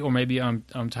day, or maybe I'm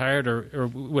tired or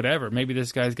whatever. Maybe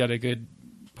this guy's got a good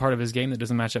part of his game that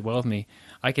doesn't match up well with me.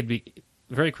 I could be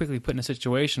very quickly put in a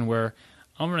situation where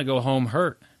I'm going to go home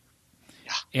hurt.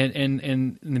 Yeah.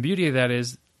 And the beauty of that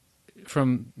is,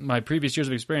 from my previous years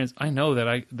of experience, I know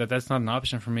that that's not an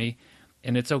option for me,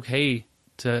 and it's okay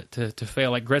to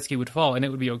fail. Like Gretzky would fall, and it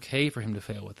would be okay for him to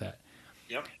fail with that.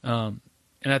 Yep. And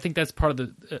I think that's part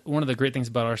of one of the great things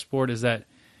about our sport is that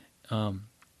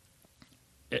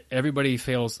everybody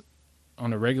fails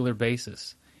on a regular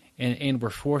basis, and we're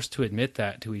forced to admit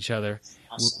that to each other.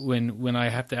 Awesome. When I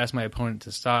have to ask my opponent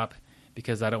to stop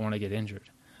because I don't want to get injured.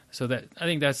 So that I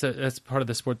think that's part of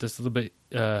the sport that's a little bit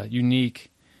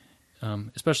unique,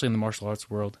 especially in the martial arts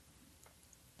world.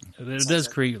 It does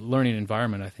create a learning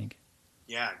environment, I think.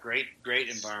 Yeah, great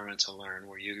environment to learn,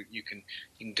 where you can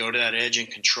go to that edge and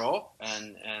control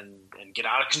and get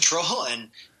out of control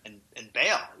and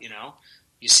bail.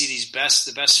 You see the best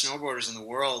snowboarders in the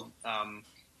world.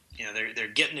 They're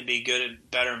getting to be good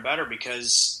at better and better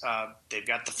because they've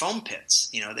got the foam pits.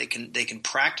 They can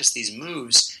practice these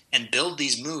moves and build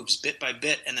these moves bit by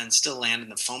bit, and then still land in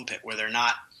the foam pit where they're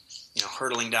not,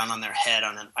 hurtling down on their head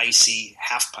on an icy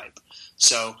half pipe.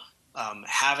 So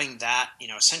having that,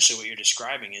 essentially what you're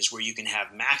describing is where you can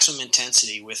have maximum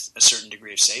intensity with a certain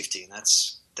degree of safety, and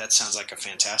that sounds like a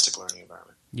fantastic learning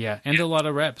environment. Yeah, and a lot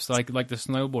of reps, like the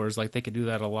snowboarders, like they could do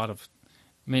that a lot of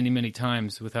many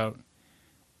times without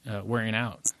wearing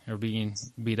out or being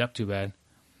beat up too bad.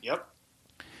 Yep.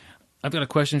 I've got a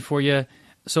question for you.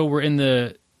 So we're in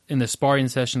the sparring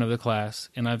session of the class,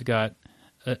 and I've got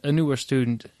a newer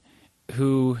student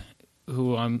who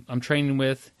I'm training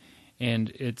with, and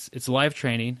it's live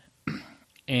training,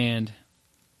 and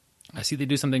I see they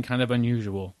do something kind of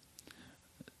unusual.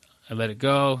 I let it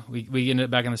go. We end up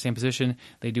back in the same position.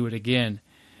 They do it again.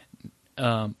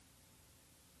 Now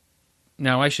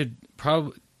I should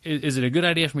probably. Is it a good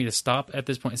idea for me to stop at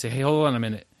this point and say, "Hey, hold on a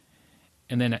minute,"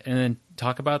 and then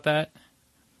talk about that?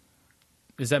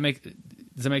 Does that make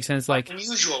sense? Like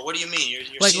unusual. What do you mean? You're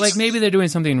like maybe they're doing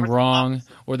something wrong,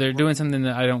 or they're doing something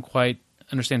that I don't quite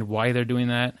understand why they're doing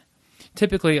that.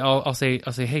 Typically, I'll say,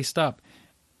 "Hey, stop!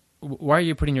 Why are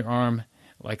you putting your arm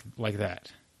like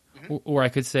that?" Mm-hmm. Or I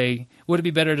could say, "Would it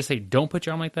be better to say don't put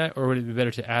your arm like that, or would it be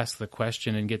better to ask the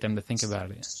question and get them to think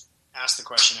about it?" Ask the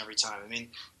question every time. I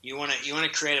mean, you want to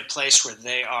create a place where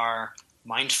they are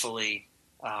mindfully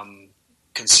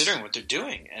considering what they're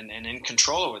doing and in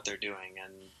control of what they're doing,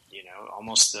 and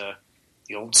almost the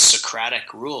old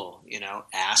Socratic rule.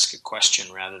 Ask a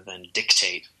question rather than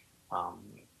dictate,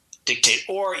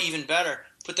 or even better,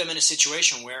 put them in a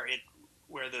situation where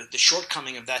the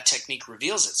shortcoming of that technique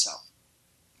reveals itself.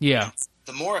 Yeah.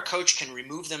 The more a coach can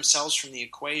remove themselves from the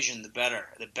equation, the better.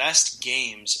 The best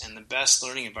games and the best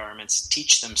learning environments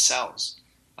teach themselves.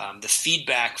 The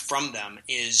feedback from them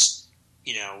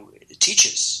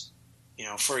teaches.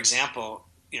 For example,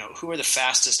 who are the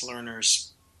fastest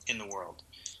learners in the world?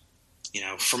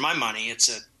 For my money, it's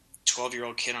a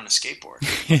 12-year-old kid on a skateboard.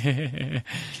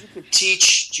 If you could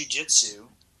teach jiu-jitsu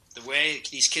the way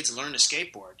these kids learn to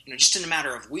skateboard, just in a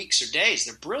matter of weeks or days,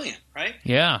 they're brilliant, right?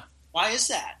 Yeah. Why is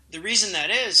that? The reason that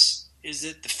is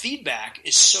that the feedback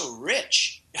is so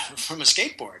rich from a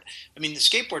skateboard. I mean, the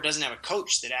skateboard doesn't have a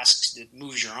coach that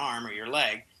moves your arm or your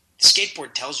leg. The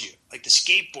skateboard tells you. Like the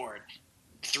skateboard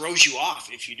throws you off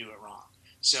if you do it wrong.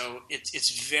 So it's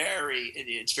very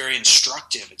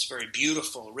instructive. It's very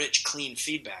beautiful, rich, clean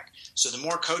feedback. So the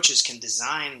more coaches can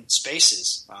design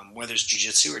spaces, whether it's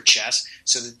jiu-jitsu or chess,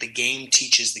 so that the game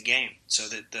teaches the game, so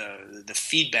that the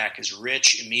feedback is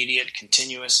rich, immediate,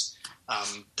 continuous,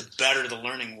 the better the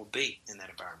learning will be in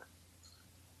that environment.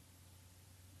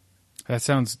 That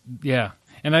sounds, yeah.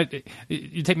 And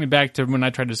you take me back to when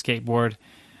I tried to skateboard.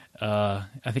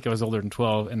 I think I was older than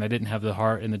 12, and I didn't have the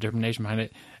heart and the determination behind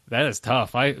it. That is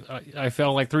tough. I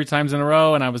fell like 3 times in a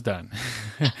row, and I was done.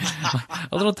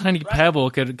 A little tiny pebble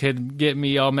could get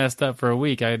me all messed up for a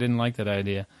week. I didn't like that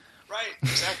idea. Right,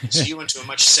 exactly. So you went to a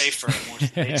much safer, more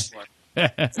safe sport.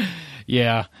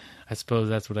 Yeah, I suppose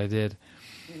that's what I did.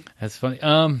 That's funny.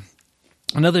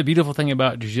 Another beautiful thing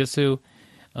about jiu-jitsu,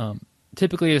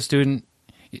 typically a student,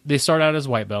 they start out as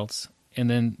white belts, and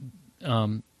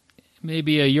then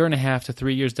maybe a year and a half to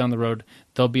 3 years down the road,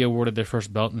 they'll be awarded their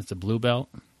first belt, and it's a blue belt.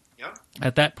 Yep.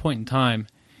 At that point in time,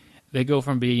 they go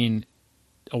from being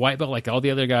a white belt like all the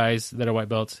other guys that are white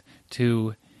belts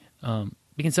to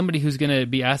being somebody who's going to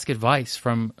be asked advice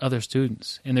from other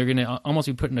students, and they're going to almost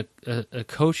be put in a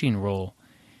coaching role.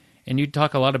 And you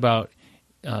talk a lot about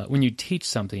when you teach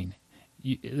something,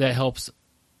 that helps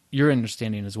your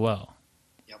understanding as well.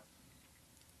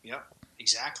 Yep,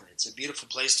 exactly. It's a beautiful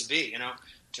place to be.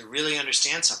 To really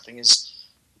understand something is,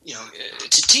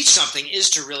 to teach something is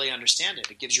to really understand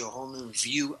it. It gives you a whole new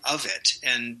view of it,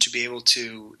 and to be able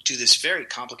to do this very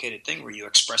complicated thing where you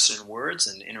express it in words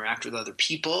and interact with other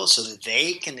people so that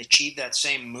they can achieve that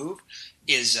same move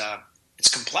is it's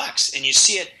complex. And you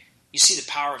see the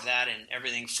power of that in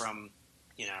everything from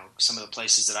some of the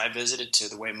places that I visited to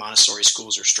the way Montessori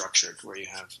schools are structured, where you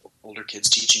have older kids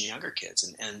teaching younger kids,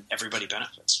 and everybody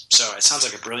benefits. So it sounds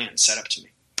like a brilliant setup to me.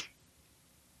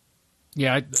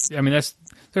 Yeah, I mean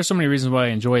there's so many reasons why I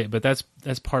enjoy it, but that's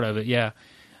part of it. Yeah,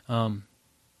 I'll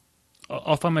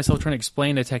find myself trying to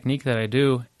explain a technique that I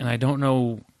do, and I don't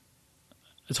know.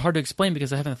 It's hard to explain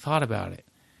because I haven't thought about it,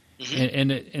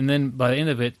 and then by the end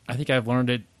of it, I think I've learned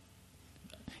it.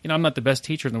 I'm not the best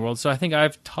teacher in the world, so I think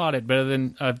I've taught it better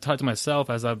than I've taught to myself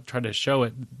as I've tried to show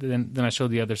it than I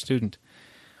showed the other student.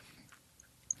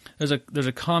 There's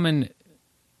a common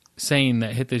saying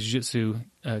that hit the jiu-jitsu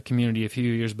community a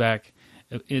few years back.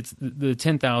 It's the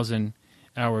 10,000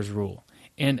 hours rule,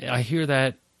 and I hear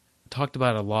that talked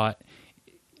about a lot.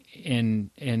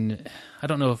 And I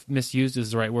don't know if misused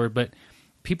is the right word, but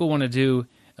people want to do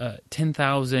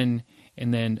 10,000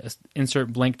 and then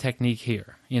insert blank technique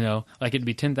here. Like it'd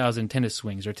be 10,000 tennis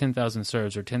swings or 10,000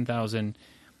 serves or 10,000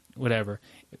 whatever,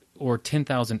 or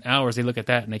 10,000 hours. They look at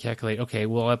that and they calculate, okay,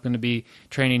 well, I'm going to be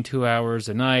training 2 hours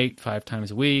a night, 5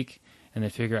 times a week, and they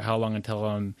figure out how long until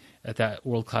I'm at that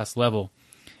world-class level.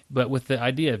 But with the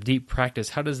idea of deep practice,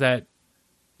 how does that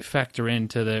factor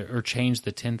into or change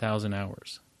the 10,000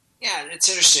 hours? Yeah, it's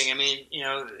interesting. I mean,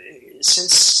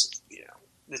 since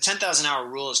the 10,000 hour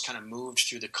rule has kind of moved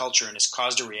through the culture and has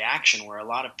caused a reaction where a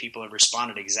lot of people have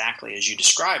responded exactly as you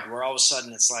described, where all of a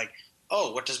sudden it's like,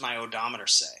 oh, what does my odometer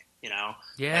say?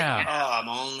 Yeah. Like, oh, I'm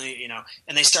only,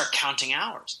 and they start counting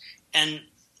hours. And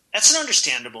that's an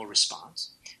understandable response.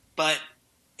 But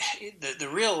the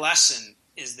real lesson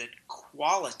is that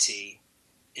quality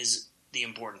is the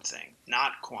important thing,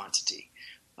 not quantity.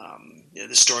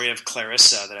 The story of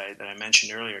Clarissa that I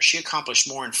mentioned earlier, she accomplished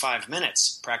more in 5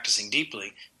 minutes practicing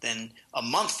deeply than a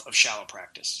month of shallow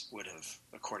practice would have,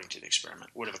 according to the experiment,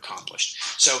 would have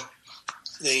accomplished. So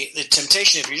the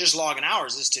temptation, if you're just logging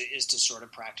hours, is to sort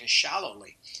of practice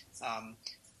shallowly.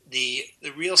 The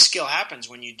real skill happens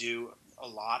when you do a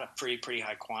lot of pretty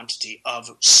high quantity of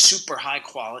super high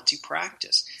quality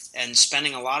practice, and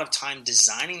spending a lot of time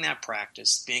designing that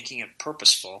practice, making it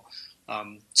purposeful,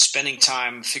 spending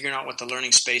time figuring out what the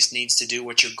learning space needs to do,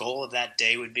 what your goal of that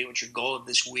day would be, what your goal of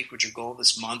this week, what your goal of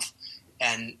this month,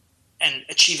 and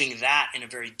achieving that in a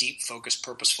very deep, focused,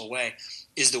 purposeful way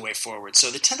is the way forward.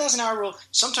 So the 10,000 hour rule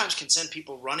sometimes can send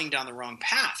people running down the wrong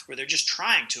path where they're just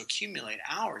trying to accumulate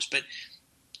hours, but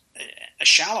a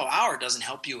shallow hour doesn't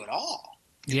help you at all.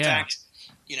 In fact,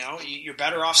 you're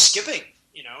better off skipping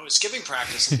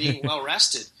practice and being well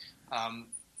rested, and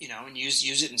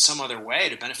use it in some other way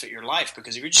to benefit your life.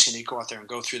 Because if you're just going to go out there and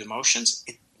go through the motions,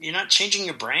 you're not changing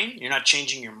your brain, you're not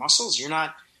changing your muscles, you're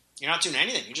not doing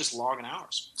anything. You're just logging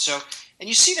hours. So, and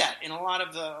you see that in a lot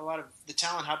of the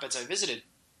talent hotbeds I visited.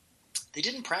 They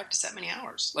didn't practice that many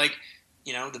hours. Like,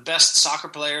 the best soccer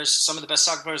players, some of the best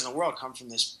soccer players in the world come from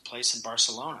this place in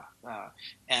Barcelona,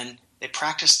 and they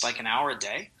practiced like an hour a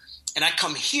day. And I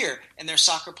come here, and they're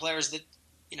soccer players that,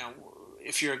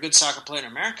 if you're a good soccer player in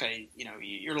America,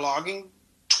 you're logging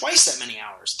twice that many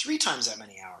hours, 3 times that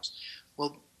many hours.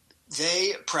 Well,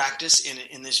 they practice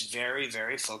in this very,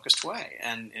 very focused way,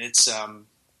 and it's and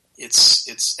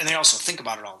they also think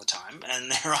about it all the time,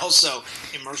 and they're also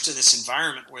immersed in this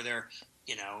environment where they're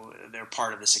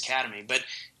part of this academy. But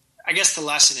I guess the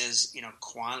lesson is,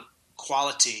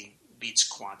 quality beats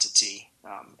quantity,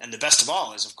 and the best of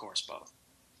all is, of course, both.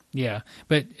 Yeah,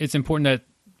 but it's important that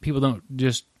people don't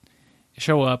just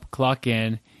show up, clock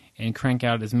in, and crank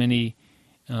out as many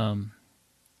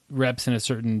reps in a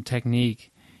certain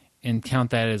technique and count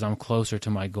that as I'm closer to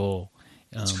my goal.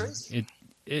 That's crazy.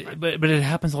 But it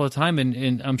happens all the time,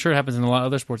 and I'm sure it happens in a lot of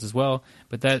other sports as well.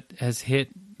 But that has hit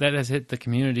the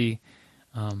community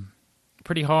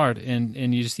pretty hard,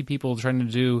 and you just see people trying to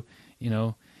do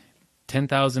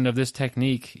 10,000 of this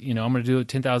technique. I'm going to do it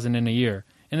 10,000 in a year,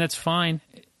 and that's fine.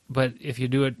 But if you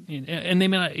do it, and they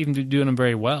may not even be doing them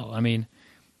very well. I mean,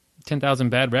 10,000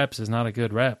 bad reps is not a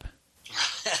good rep.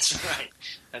 That's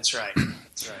right.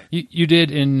 You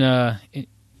did in the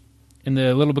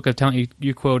Little Book of Talent.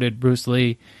 You quoted Bruce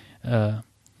Lee.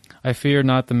 I fear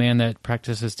not the man that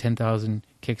practices 10,000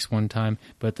 kicks one time,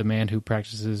 but the man who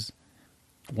practices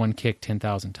one kick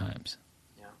 10,000 times.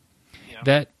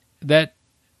 Yeah. That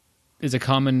is a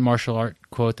common martial art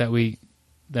quote that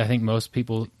I think most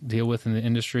people deal with in the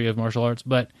industry of martial arts,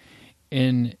 but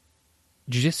in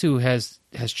jiu-jitsu has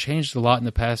changed a lot in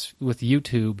the past with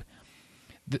YouTube.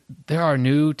 There are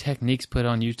new techniques put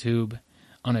on YouTube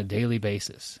on a daily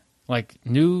basis, like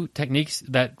new techniques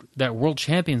that world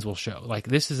champions will show. Like,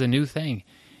 this is a new thing,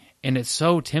 and it's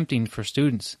so tempting for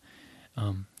students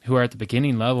who are at the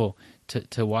beginning level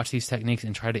to watch these techniques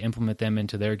and try to implement them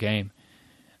into their game.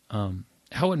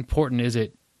 How important is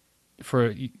it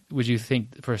would you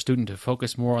think, for a student to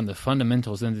focus more on the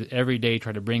fundamentals and every day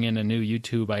try to bring in a new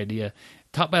YouTube idea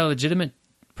taught by a legitimate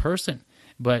person,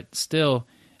 but still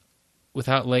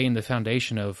without laying the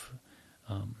foundation of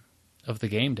the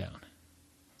game down?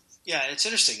 Yeah, it's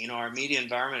interesting. Our media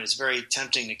environment is very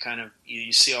tempting to kind of,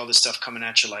 you see all this stuff coming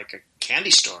at you like a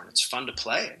candy store, and it's fun to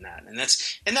play in that. And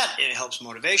that it helps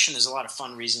motivation. There's a lot of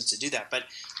fun reasons to do that. But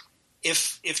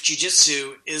if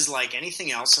jiu-jitsu is like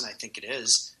anything else, and I think it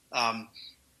is,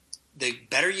 the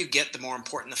better you get, the more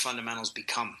important the fundamentals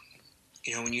become.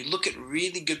 When you look at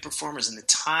really good performers and the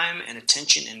time and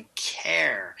attention and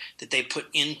care that they put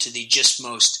into the just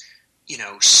most,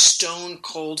 stone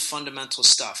cold fundamental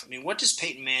stuff. I mean, what does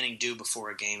Peyton Manning do before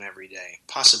a game every day?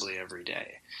 Possibly every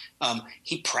day.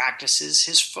 He practices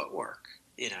his footwork,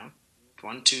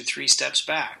 1, 2, 3 steps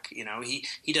back.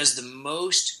 He does the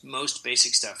most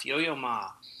basic stuff. Yo-Yo Ma,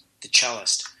 the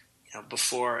cellist,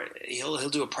 before he'll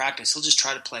do a practice, he'll just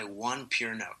try to play one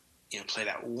pure note. Play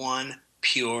that one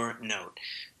pure note.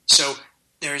 So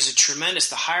there is a tremendous.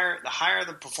 The higher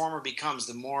the performer becomes,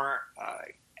 the more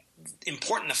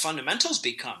important the fundamentals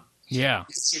become. Yeah,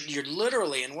 you're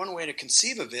literally, and one way to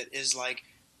conceive of it is like,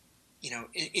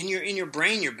 in your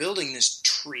brain, you're building this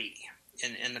tree.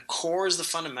 And the core is the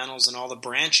fundamentals, and all the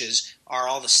branches are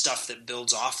all the stuff that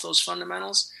builds off those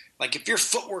fundamentals. Like if your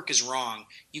footwork is wrong,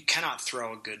 you cannot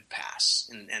throw a good pass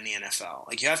in the NFL.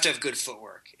 Like you have to have good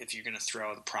footwork if you're going to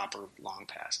throw the proper long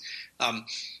pass.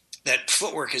 That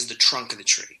footwork is the trunk of the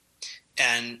tree.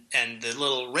 And the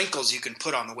little wrinkles you can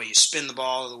put on the way you spin the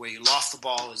ball or the way you loft the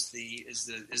ball is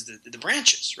the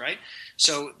branches, right?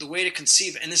 So the way to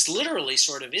conceive, and this literally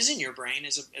sort of is in your brain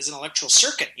as an electrical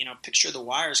circuit. You know, picture the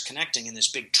wires connecting in this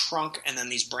big trunk, and then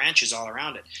these branches all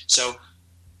around it. So,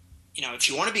 you know, if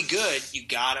you want to be good, you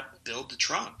got to build the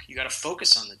trunk. You got to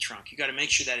focus on the trunk. You got to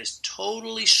make sure that is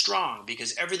totally strong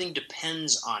because everything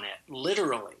depends on it,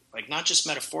 literally, like not just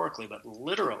metaphorically, but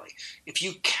literally. If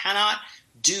you cannot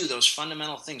do those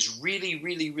fundamental things really,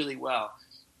 really, really well,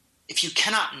 if you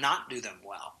cannot not do them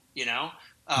well, you know,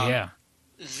 that's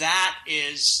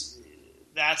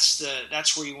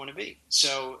where you want to be.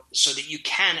 So that you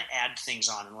can add things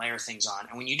on and layer things on.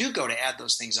 And when you do go to add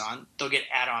those things on, they'll get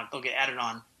added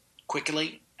on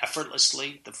quickly,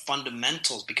 effortlessly, the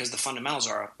fundamentals, because the fundamentals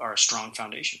are a strong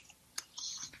foundation.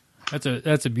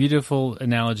 That's a beautiful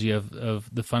analogy of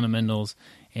the fundamentals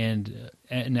and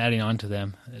adding on to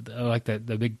them. I like that,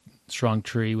 the big strong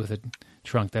tree with a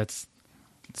trunk. That's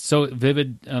so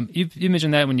vivid. You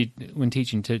mentioned that when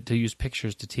teaching to use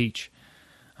pictures to teach.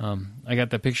 I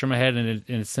got the picture in my head, and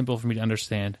it's simple for me to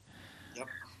understand. Yep.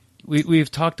 We've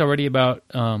talked already about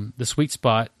the sweet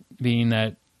spot being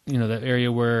that, you know, that area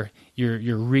where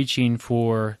you're reaching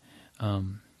for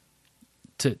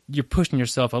you're pushing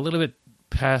yourself a little bit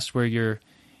past where you're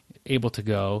able to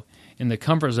go. And the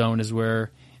comfort zone is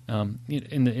where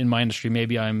in my industry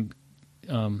maybe I'm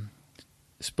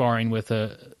sparring with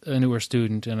a newer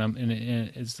student and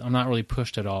I'm not really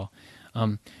pushed at all.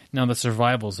 Now the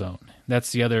survival zone,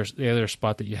 that's the other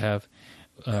spot that you have.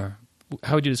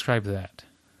 How would you describe that?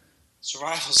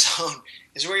 Survival zone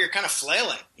is where you're kind of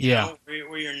flailing, you know,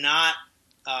 where you're not,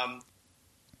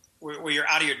 where you're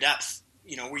out of your depth,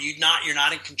 you know, where you're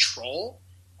not in control.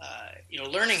 You know,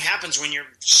 learning happens when you're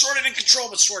sort of in control,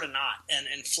 but sort of not.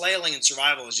 And flailing in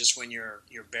survival is just when you're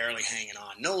barely hanging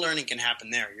on. No learning can happen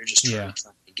there. You're just trying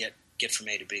to get from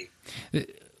A to B.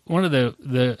 One of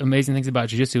the amazing things about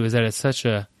jiu-jitsu is that it's such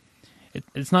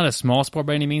it's not a small sport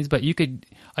by any means, but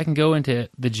I can go into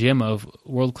the gym of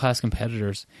world-class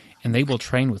competitors and they will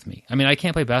train with me. I mean, I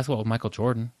can't play basketball with Michael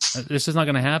Jordan. This is not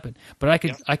going to happen. But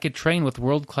I could train with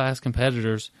world-class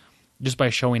competitors just by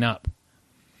showing up.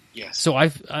 Yes. So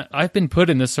I've been put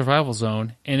in this survival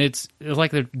zone, and it's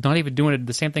like they're not even doing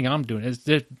the same thing I'm doing.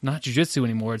 They're not jiu-jitsu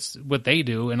anymore. It's what they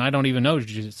do, and I don't even know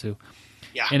jiu-jitsu.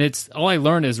 Yeah. And it's all I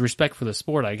learn is respect for the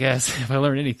sport, I guess, if I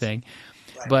learn anything.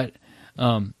 Right.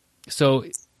 But so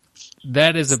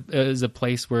that is a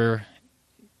place where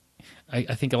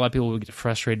I think a lot of people would get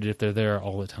frustrated if they're there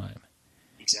all the time.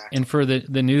 Exactly. And for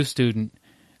the new student,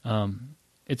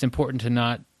 it's important to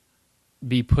not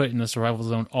be put in the survival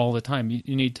zone all the time.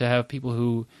 You need to have people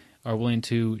who are willing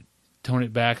to tone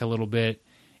it back a little bit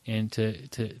and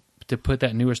to put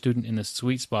that newer student in the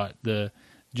sweet spot,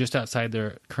 just outside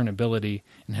their current ability,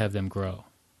 and have them grow.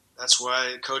 That's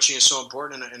why coaching is so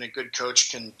important, and a good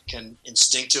coach can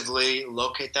instinctively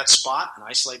locate that spot and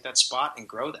isolate that spot and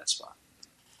grow that spot.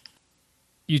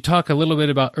 You talk a little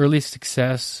bit about early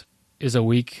success is a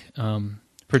weak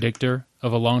predictor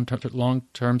of a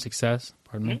long-term success.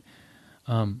 Pardon me.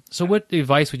 So what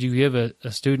advice would you give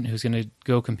a student who's going to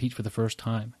go compete for the first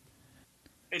time?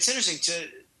 It's interesting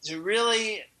to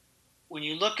really, when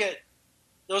you look at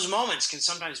those moments, can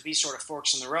sometimes be sort of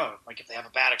forks in the road. Like if they have a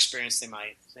bad experience, they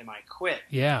might quit.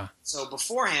 Yeah. So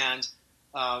beforehand,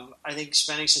 I think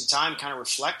spending some time kind of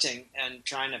reflecting and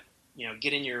trying to, you know,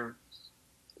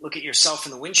 look at yourself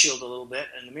in the windshield a little bit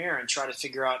in the mirror and try to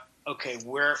figure out, okay,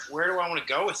 where do I want to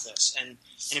go with this? And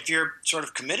if you're sort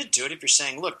of committed to it, if you're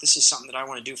saying, look, this is something that I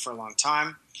want to do for a long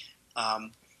time,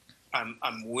 I'm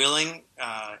willing.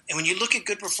 And when you look at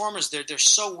good performers, they're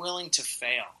so willing to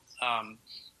fail.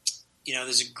 You know,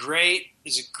 there's a great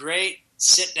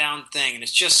sit down thing, and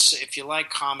it's just, if you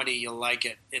like comedy, you'll like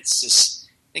it. It's this,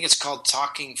 I think it's called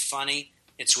Talking Funny.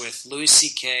 It's with Louis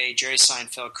C.K., Jerry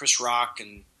Seinfeld, Chris Rock,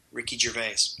 and Ricky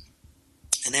Gervais.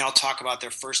 And they all talk about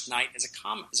their first night as a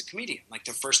comedian, like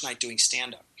their first night doing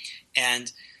stand-up.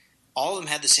 And all of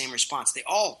them had the same response. They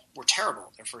all were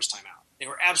terrible their first time out. They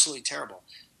were absolutely terrible.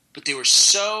 But they were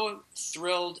so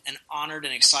thrilled and honored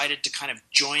and excited to kind of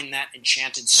join that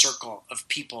enchanted circle of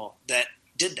people that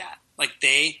did that. Like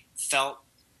they felt,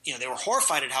 you know, they were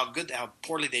horrified at how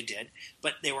poorly they did,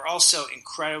 but they were also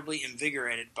incredibly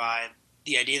invigorated by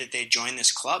the idea that they had joined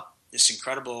this club, this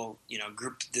incredible, you know,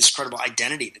 group, this incredible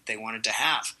identity that they wanted to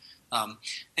have.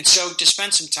 And so to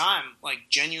spend some time, like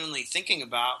genuinely thinking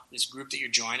about this group that you're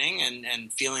joining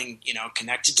and feeling, you know,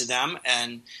 connected to them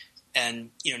and and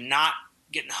not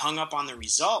getting hung up on the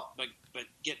result, but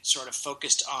get sort of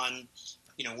focused on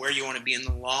where you want to be in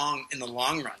the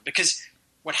long run. Because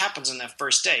what happens on that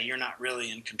first day, you're not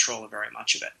really in control of very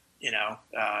much of it.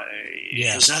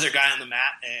 If there's another guy on the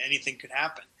mat, anything could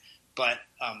happen. But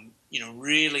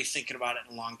really thinking about it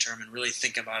in the long term, and really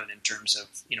think about it in terms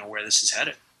of where this is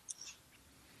headed.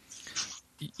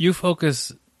 You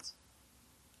focus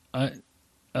a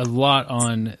lot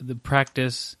on the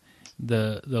practice,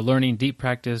 the learning, deep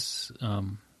practice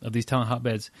of these talent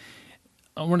hotbeds.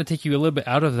 I want to take you a little bit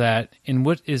out of that and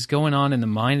what is going on in the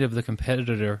mind of the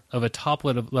competitor, of a top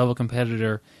level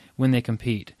competitor when they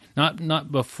compete.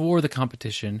 Not before the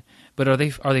competition, but are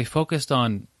they focused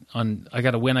on I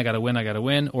got to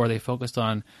win, or are they focused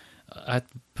on I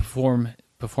perform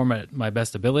at my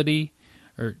best ability,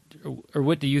 or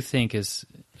what do you think is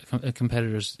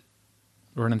competitors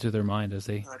running through their mind as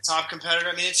they top competitor?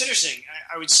 I mean, it's interesting.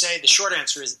 I would say the short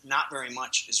answer is not very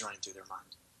much is running through their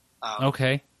mind.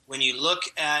 Okay. When you look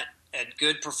at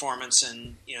good performance,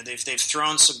 and they've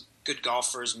thrown some good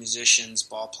golfers, musicians,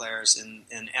 ball players, and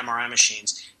MRI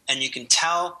machines, and you can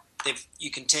tell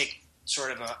you can take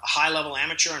sort of a high level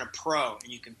amateur and a pro,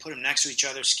 and you can put them next to each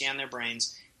other, scan their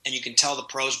brains, and you can tell the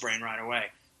pro's brain right away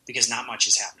because not much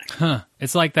is happening. Huh?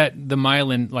 It's like that the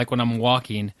myelin, like when I'm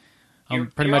walking.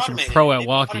 I'm pretty much a pro at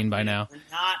walking by now. They're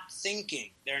not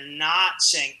thinking. They're not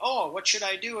saying, "Oh, what should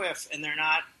I do if?" And they're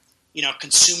not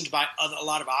consumed by a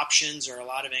lot of options or a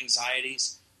lot of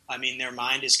anxieties. I mean, their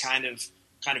mind is kind of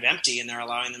empty, and they're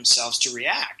allowing themselves to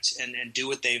react and do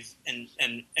what they've and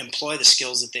employ the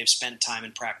skills that they've spent time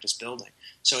in practice building.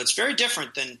 So it's very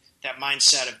different than that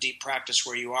mindset of deep practice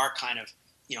where you are kind of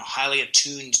highly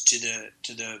attuned to the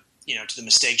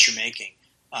mistakes you're making.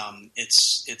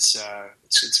 It's a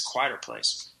quieter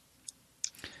place.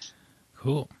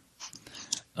 Cool.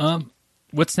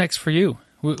 What's next for you?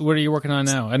 What are you working on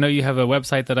now? I know you have a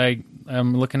website that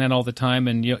I'm looking at all the time,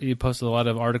 and you post a lot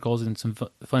of articles and some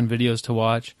fun videos to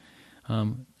watch. Are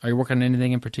you working on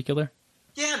anything in particular?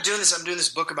 Yeah, I'm doing this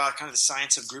book about kind of the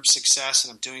science of group success,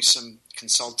 and I'm doing some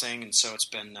consulting, and so it's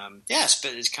been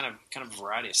it's kind of a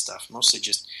variety of stuff. Mostly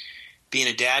just being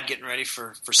a dad, getting ready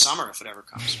for summer if it ever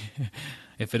comes.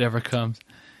 If it ever comes.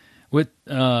 What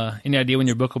any idea when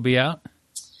your book will be out?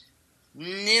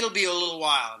 It'll be a little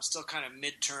while. I'm still kind of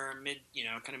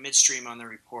midstream on the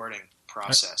reporting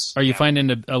process. Are you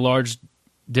finding a large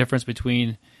difference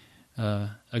between a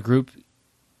group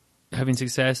having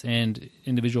success and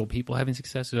individual people having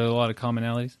success? Are there a lot of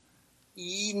commonalities?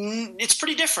 It's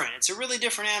pretty different. It's a really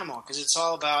different animal because it's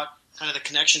all about kind of the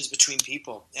connections between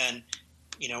people. And,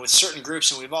 with certain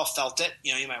groups, and we've all felt it,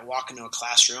 you might walk into a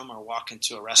classroom or walk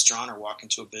into a restaurant or walk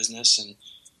into a business, and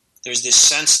there's this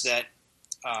sense that,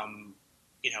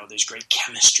 there's great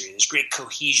chemistry, there's great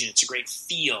cohesion, it's a great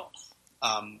feel.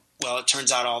 Well, it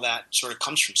turns out all that sort of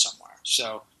comes from somewhere.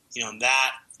 So,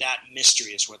 that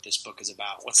mystery is what this book is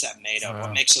about. What's that made of? Wow.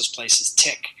 What makes those places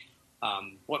tick?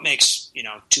 What makes 2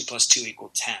 +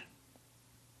 2 = 10?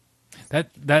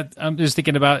 That I'm just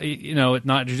thinking about,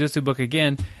 not jiu-jitsu book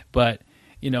again, but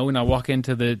when I walk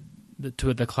into the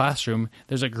classroom,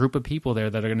 there's a group of people there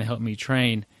that are going to help me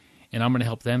train, and I'm going to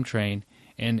help them train.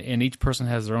 And each person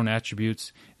has their own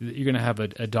attributes. You're going to have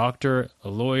a doctor, a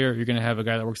lawyer. You're going to have a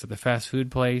guy that works at the fast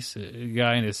food place, a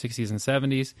guy in his 60s and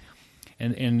 70s,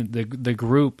 and the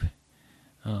group.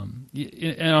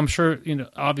 And I'm sure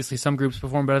obviously some groups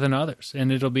perform better than others,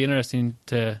 and it'll be interesting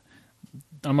to.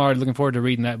 I'm already looking forward to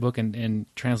reading that book and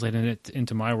translating it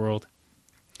into my world.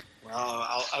 Well,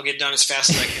 I'll get done as fast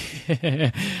as I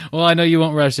can. Well, I know you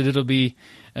won't rush it. It'll be.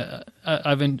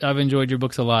 I've enjoyed your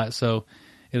books a lot, so.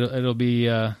 It'll be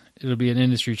an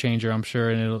industry changer, I'm sure,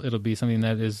 and it'll be something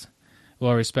that is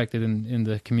well respected in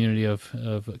the community of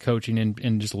coaching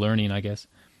and just learning, I guess.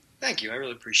 Thank you. I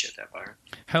really appreciate that, Byron.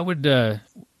 How would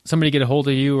somebody get a hold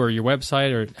of you or your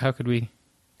website, or how could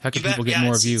people get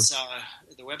more of you?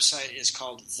 The website is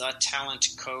called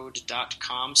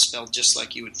thetalentcode.com, spelled just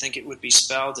like you would think it would be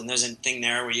spelled, and there's a thing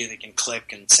there where they can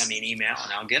click and send me an email,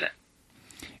 and I'll get it.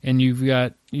 And you've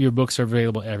got your books are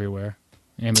available everywhere.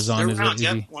 Amazon is easy.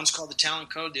 Yep. One's called The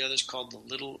Talent Code. The other's called The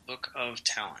Little Book of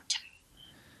Talent.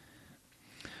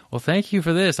 Well, thank you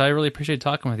for this. I really appreciate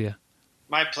talking with you.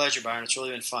 My pleasure, Byron. It's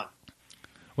really been fun.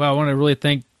 Well, I want to really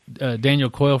thank Daniel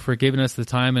Coyle for giving us the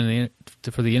time and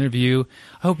for the interview.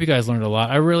 I hope you guys learned a lot.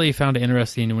 I really found it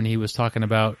interesting when he was talking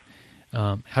about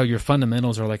how your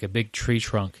fundamentals are like a big tree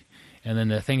trunk, and then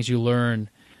the things you learn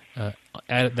that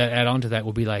add on to that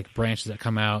will be like branches that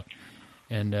come out.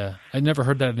 And I'd never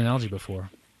heard that analogy before.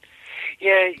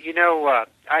 Yeah,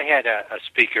 I had a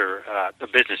speaker, a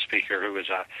business speaker who was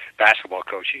a basketball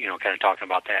coach, kind of talking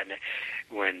about that. And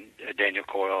when Daniel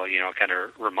Coyle, kind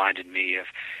of reminded me of,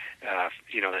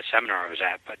 that seminar I was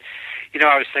at. But,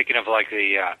 I was thinking of like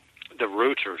the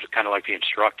roots are kind of like the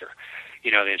instructor.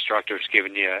 The instructor's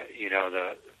giving you,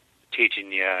 the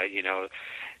teaching you,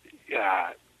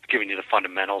 giving you the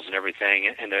fundamentals and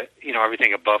everything, and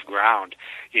everything above ground,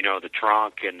 the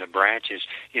trunk and the branches,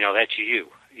 that's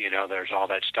you. There's all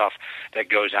that stuff that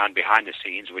goes on behind the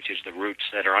scenes, which is the roots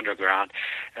that are underground,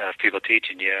 people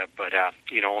teaching you, but,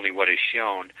 only what is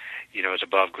shown, is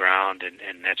above ground,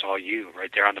 and that's all you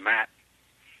right there on the mat.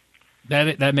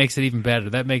 That makes it even better.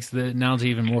 That makes the analogy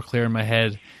even more clear in my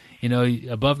head.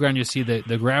 Above ground you see the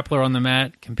grappler on the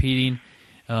mat competing,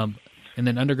 and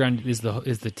then underground is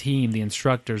the team, the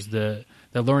instructors, the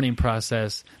learning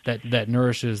process that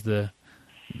nourishes the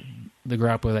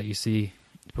grappler that you see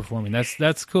performing.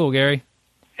 That's cool, Gary.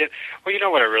 Yeah.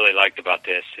 Well, what I really liked about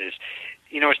this is,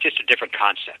 it's just a different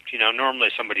concept. Normally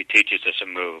somebody teaches us a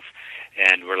move,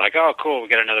 and we're like, oh, cool, we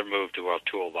got another move to our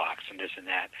toolbox and this and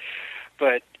that.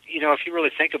 But, if you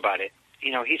really think about it,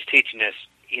 he's teaching us,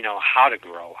 how to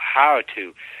grow, how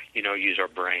to, use our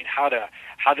brain,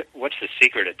 what's the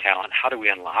secret of talent? How do we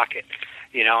unlock it?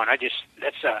 And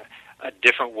that's a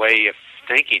different way of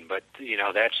thinking, but,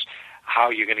 that's how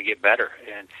you're going to get better.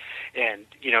 And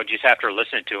just after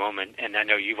listening to him, and I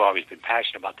know you've always been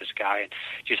passionate about this guy, and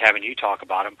just having you talk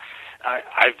about him,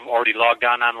 I've already logged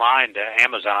on online to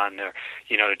Amazon, to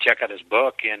check out his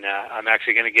book, and I'm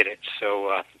actually going to get it.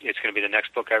 So it's going to be the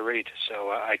next book I read.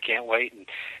 So I can't wait,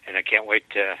 and I can't wait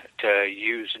to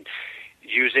use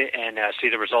it and see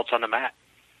the results on the mat.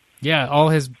 Yeah, all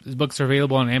his books are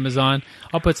available on Amazon.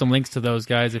 I'll put some links to those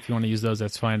guys if you want to use those.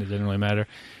 That's fine. It doesn't really matter.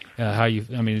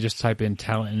 Just type in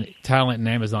talent in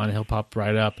Amazon and he'll pop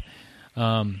right up.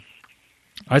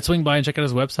 I'd swing by and check out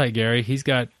his website, Gary.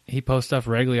 He posts stuff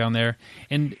regularly on there.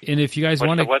 And if you guys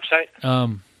want to... What's the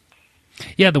website?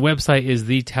 The website is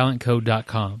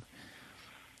thetalitcode.com.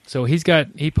 So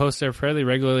he posts there fairly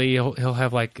regularly. He'll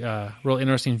have real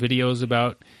interesting videos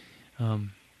about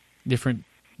different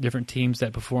teams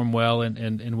that perform well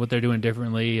and what they're doing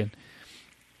differently. And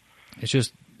it's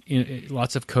just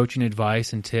lots of coaching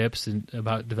advice and tips and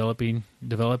about developing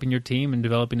your team and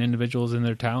developing individuals and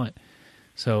their talent.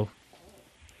 So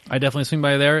I definitely swing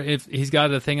by there. If he's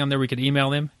got a thing on there, we could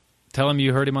email him, tell him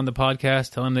you heard him on the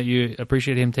podcast, tell him that you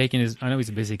appreciate him I know he's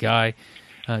a busy guy,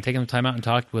 taking the time out and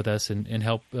talk with us and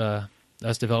help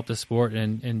us develop the sport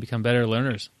and become better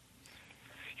learners.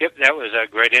 Yep, that was a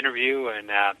great interview, and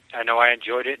I know I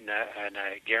enjoyed it, and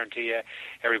I guarantee you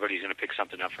everybody's going to pick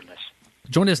something up from this.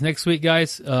 Join us next week,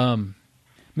 guys.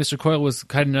 Mr. Coyle was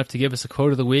kind enough to give us a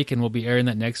quote of the week, and we'll be airing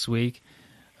that next week.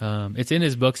 It's in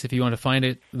his books if you want to find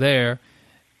it there.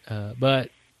 But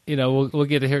we'll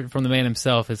get to hear it from the man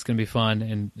himself. It's going to be fun,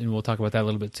 and we'll talk about that a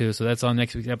little bit too. So that's on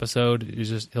next week's episode.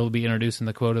 He'll be introducing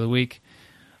the quote of the week.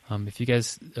 If you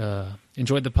guys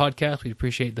enjoyed the podcast, we'd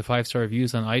appreciate the 5-star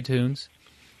reviews on iTunes.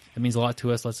 It means a lot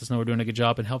to us, lets us know we're doing a good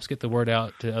job, and helps get the word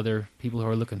out to other people who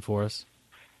are looking for us.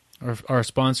 Our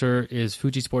sponsor is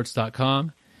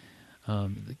Fujisports.com.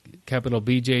 Capital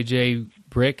BJJ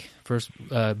Brick. First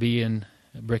B in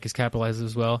Brick is capitalized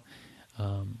as well.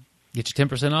 Get you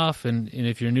 10% off, and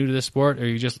if you're new to this sport or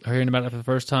you're just hearing about it for the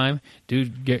first time,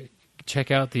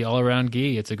 check out the all-around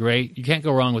gi. It's you can't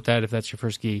go wrong with that if that's your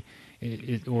first gi,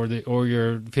 or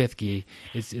your fifth gi.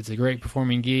 It's a great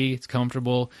performing gi. It's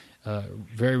comfortable,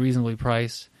 very reasonably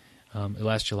priced. It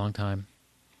lasts you a long time.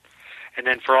 And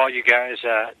then for all you guys,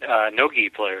 no-gi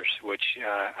players, which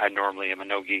I normally am a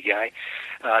no-gi guy,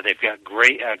 they've got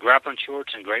great grappling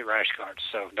shorts and great rash guards.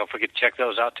 So don't forget to check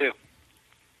those out too.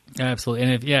 Absolutely.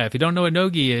 And if you don't know what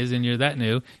no-gi is and you're that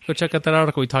new, go check out that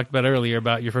article we talked about earlier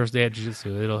about your first day at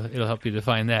jiu-jitsu. It'll help you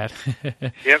define that.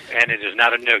 Yep, and it is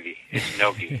not a no-gi. It's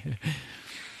no-gi.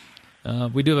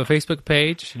 We do have a Facebook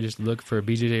page. Just look for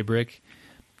BJJ Brick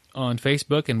on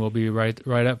Facebook, and we'll be right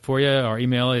up for you. Our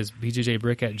email is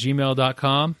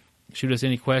bjjbrick@gmail.com. Shoot us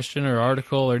any question or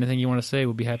article or anything you want to say.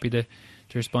 We'll be happy to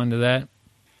respond to that.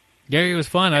 Gary, it was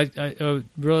fun. I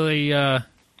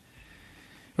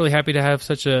really happy to have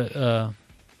such a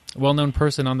well-known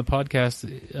person on the podcast,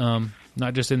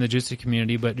 not just in the jiu-jitsu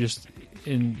community, but just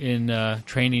in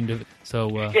training.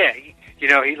 Yeah.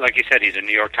 He, like you said, he's a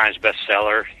New York Times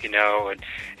bestseller,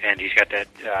 and he's got that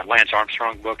Lance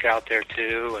Armstrong book out there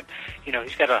too, and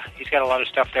he's got a lot of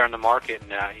stuff there in the market,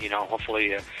 and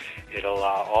hopefully it'll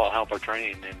all help our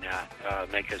training and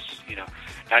make us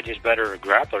not just better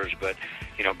grapplers, but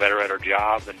better at our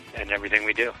job and everything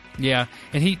we do. Yeah,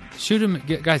 and shoot him,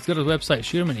 guys. Go to the website,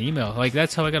 shoot him an email. Like,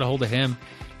 that's how I got a hold of him.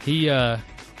 He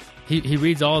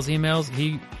reads all his emails.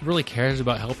 He really cares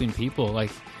about helping people.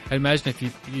 Like, I imagine if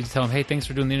you tell him, hey, thanks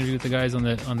for doing the interview with the guys on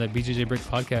the BJJ Brick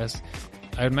podcast,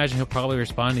 I would imagine he'll probably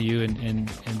respond to you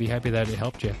and be happy that it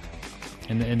helped you.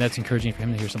 And that's encouraging for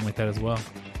him to hear something like that as well.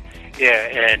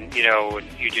 Yeah, and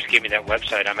you just gave me that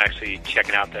website. I'm actually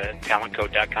checking out the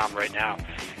talentcode.com right now.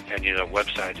 And the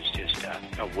website is just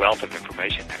a wealth of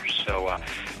information there. So,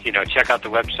 check out the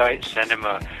website,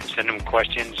 send him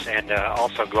questions, and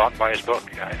also go out and buy his book.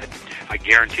 I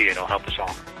guarantee it'll help us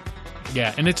all.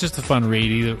 Yeah, and it's just a fun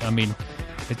read. I mean,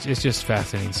 it's just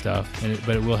fascinating stuff,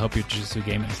 but it will help your jiu-jitsu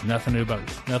game. It has nothing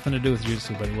to do with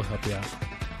jiu-jitsu, but it will help you out.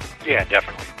 Yeah,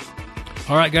 definitely.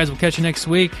 All right, guys, we'll catch you next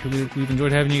week. We've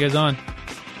enjoyed having you guys on.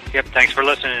 Yep, thanks for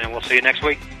listening, and we'll see you next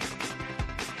week.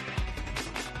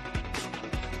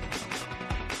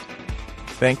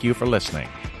 Thank you for listening.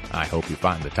 I hope you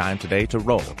find the time today to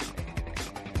roll.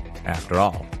 After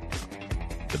all,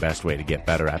 the best way to get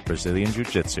better at Brazilian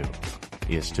Jiu-Jitsu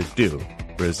is to do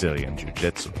Brazilian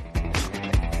Jiu-Jitsu.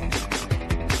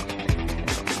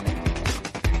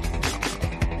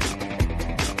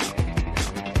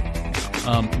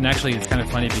 And actually, it's kind of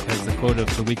funny because the quote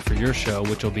of the week for your show,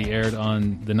 which will be aired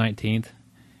on the 19th,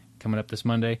 coming up this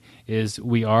Monday, is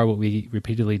 "We are what we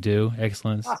repeatedly do."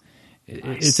 Excellence. Ah.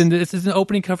 Nice. It's in the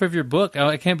opening cover of your book.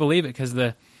 I can't believe it because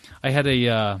I had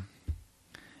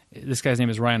this guy's name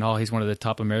is Ryan Hall. He's one of the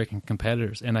top American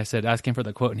competitors, and I said ask him for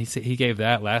the quote, and he gave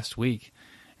that last week.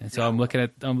 And so I'm looking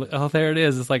at oh, there it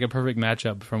is. It's like a perfect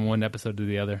matchup from one episode to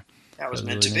the other. That was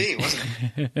meant to be, wasn't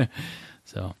it?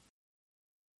 So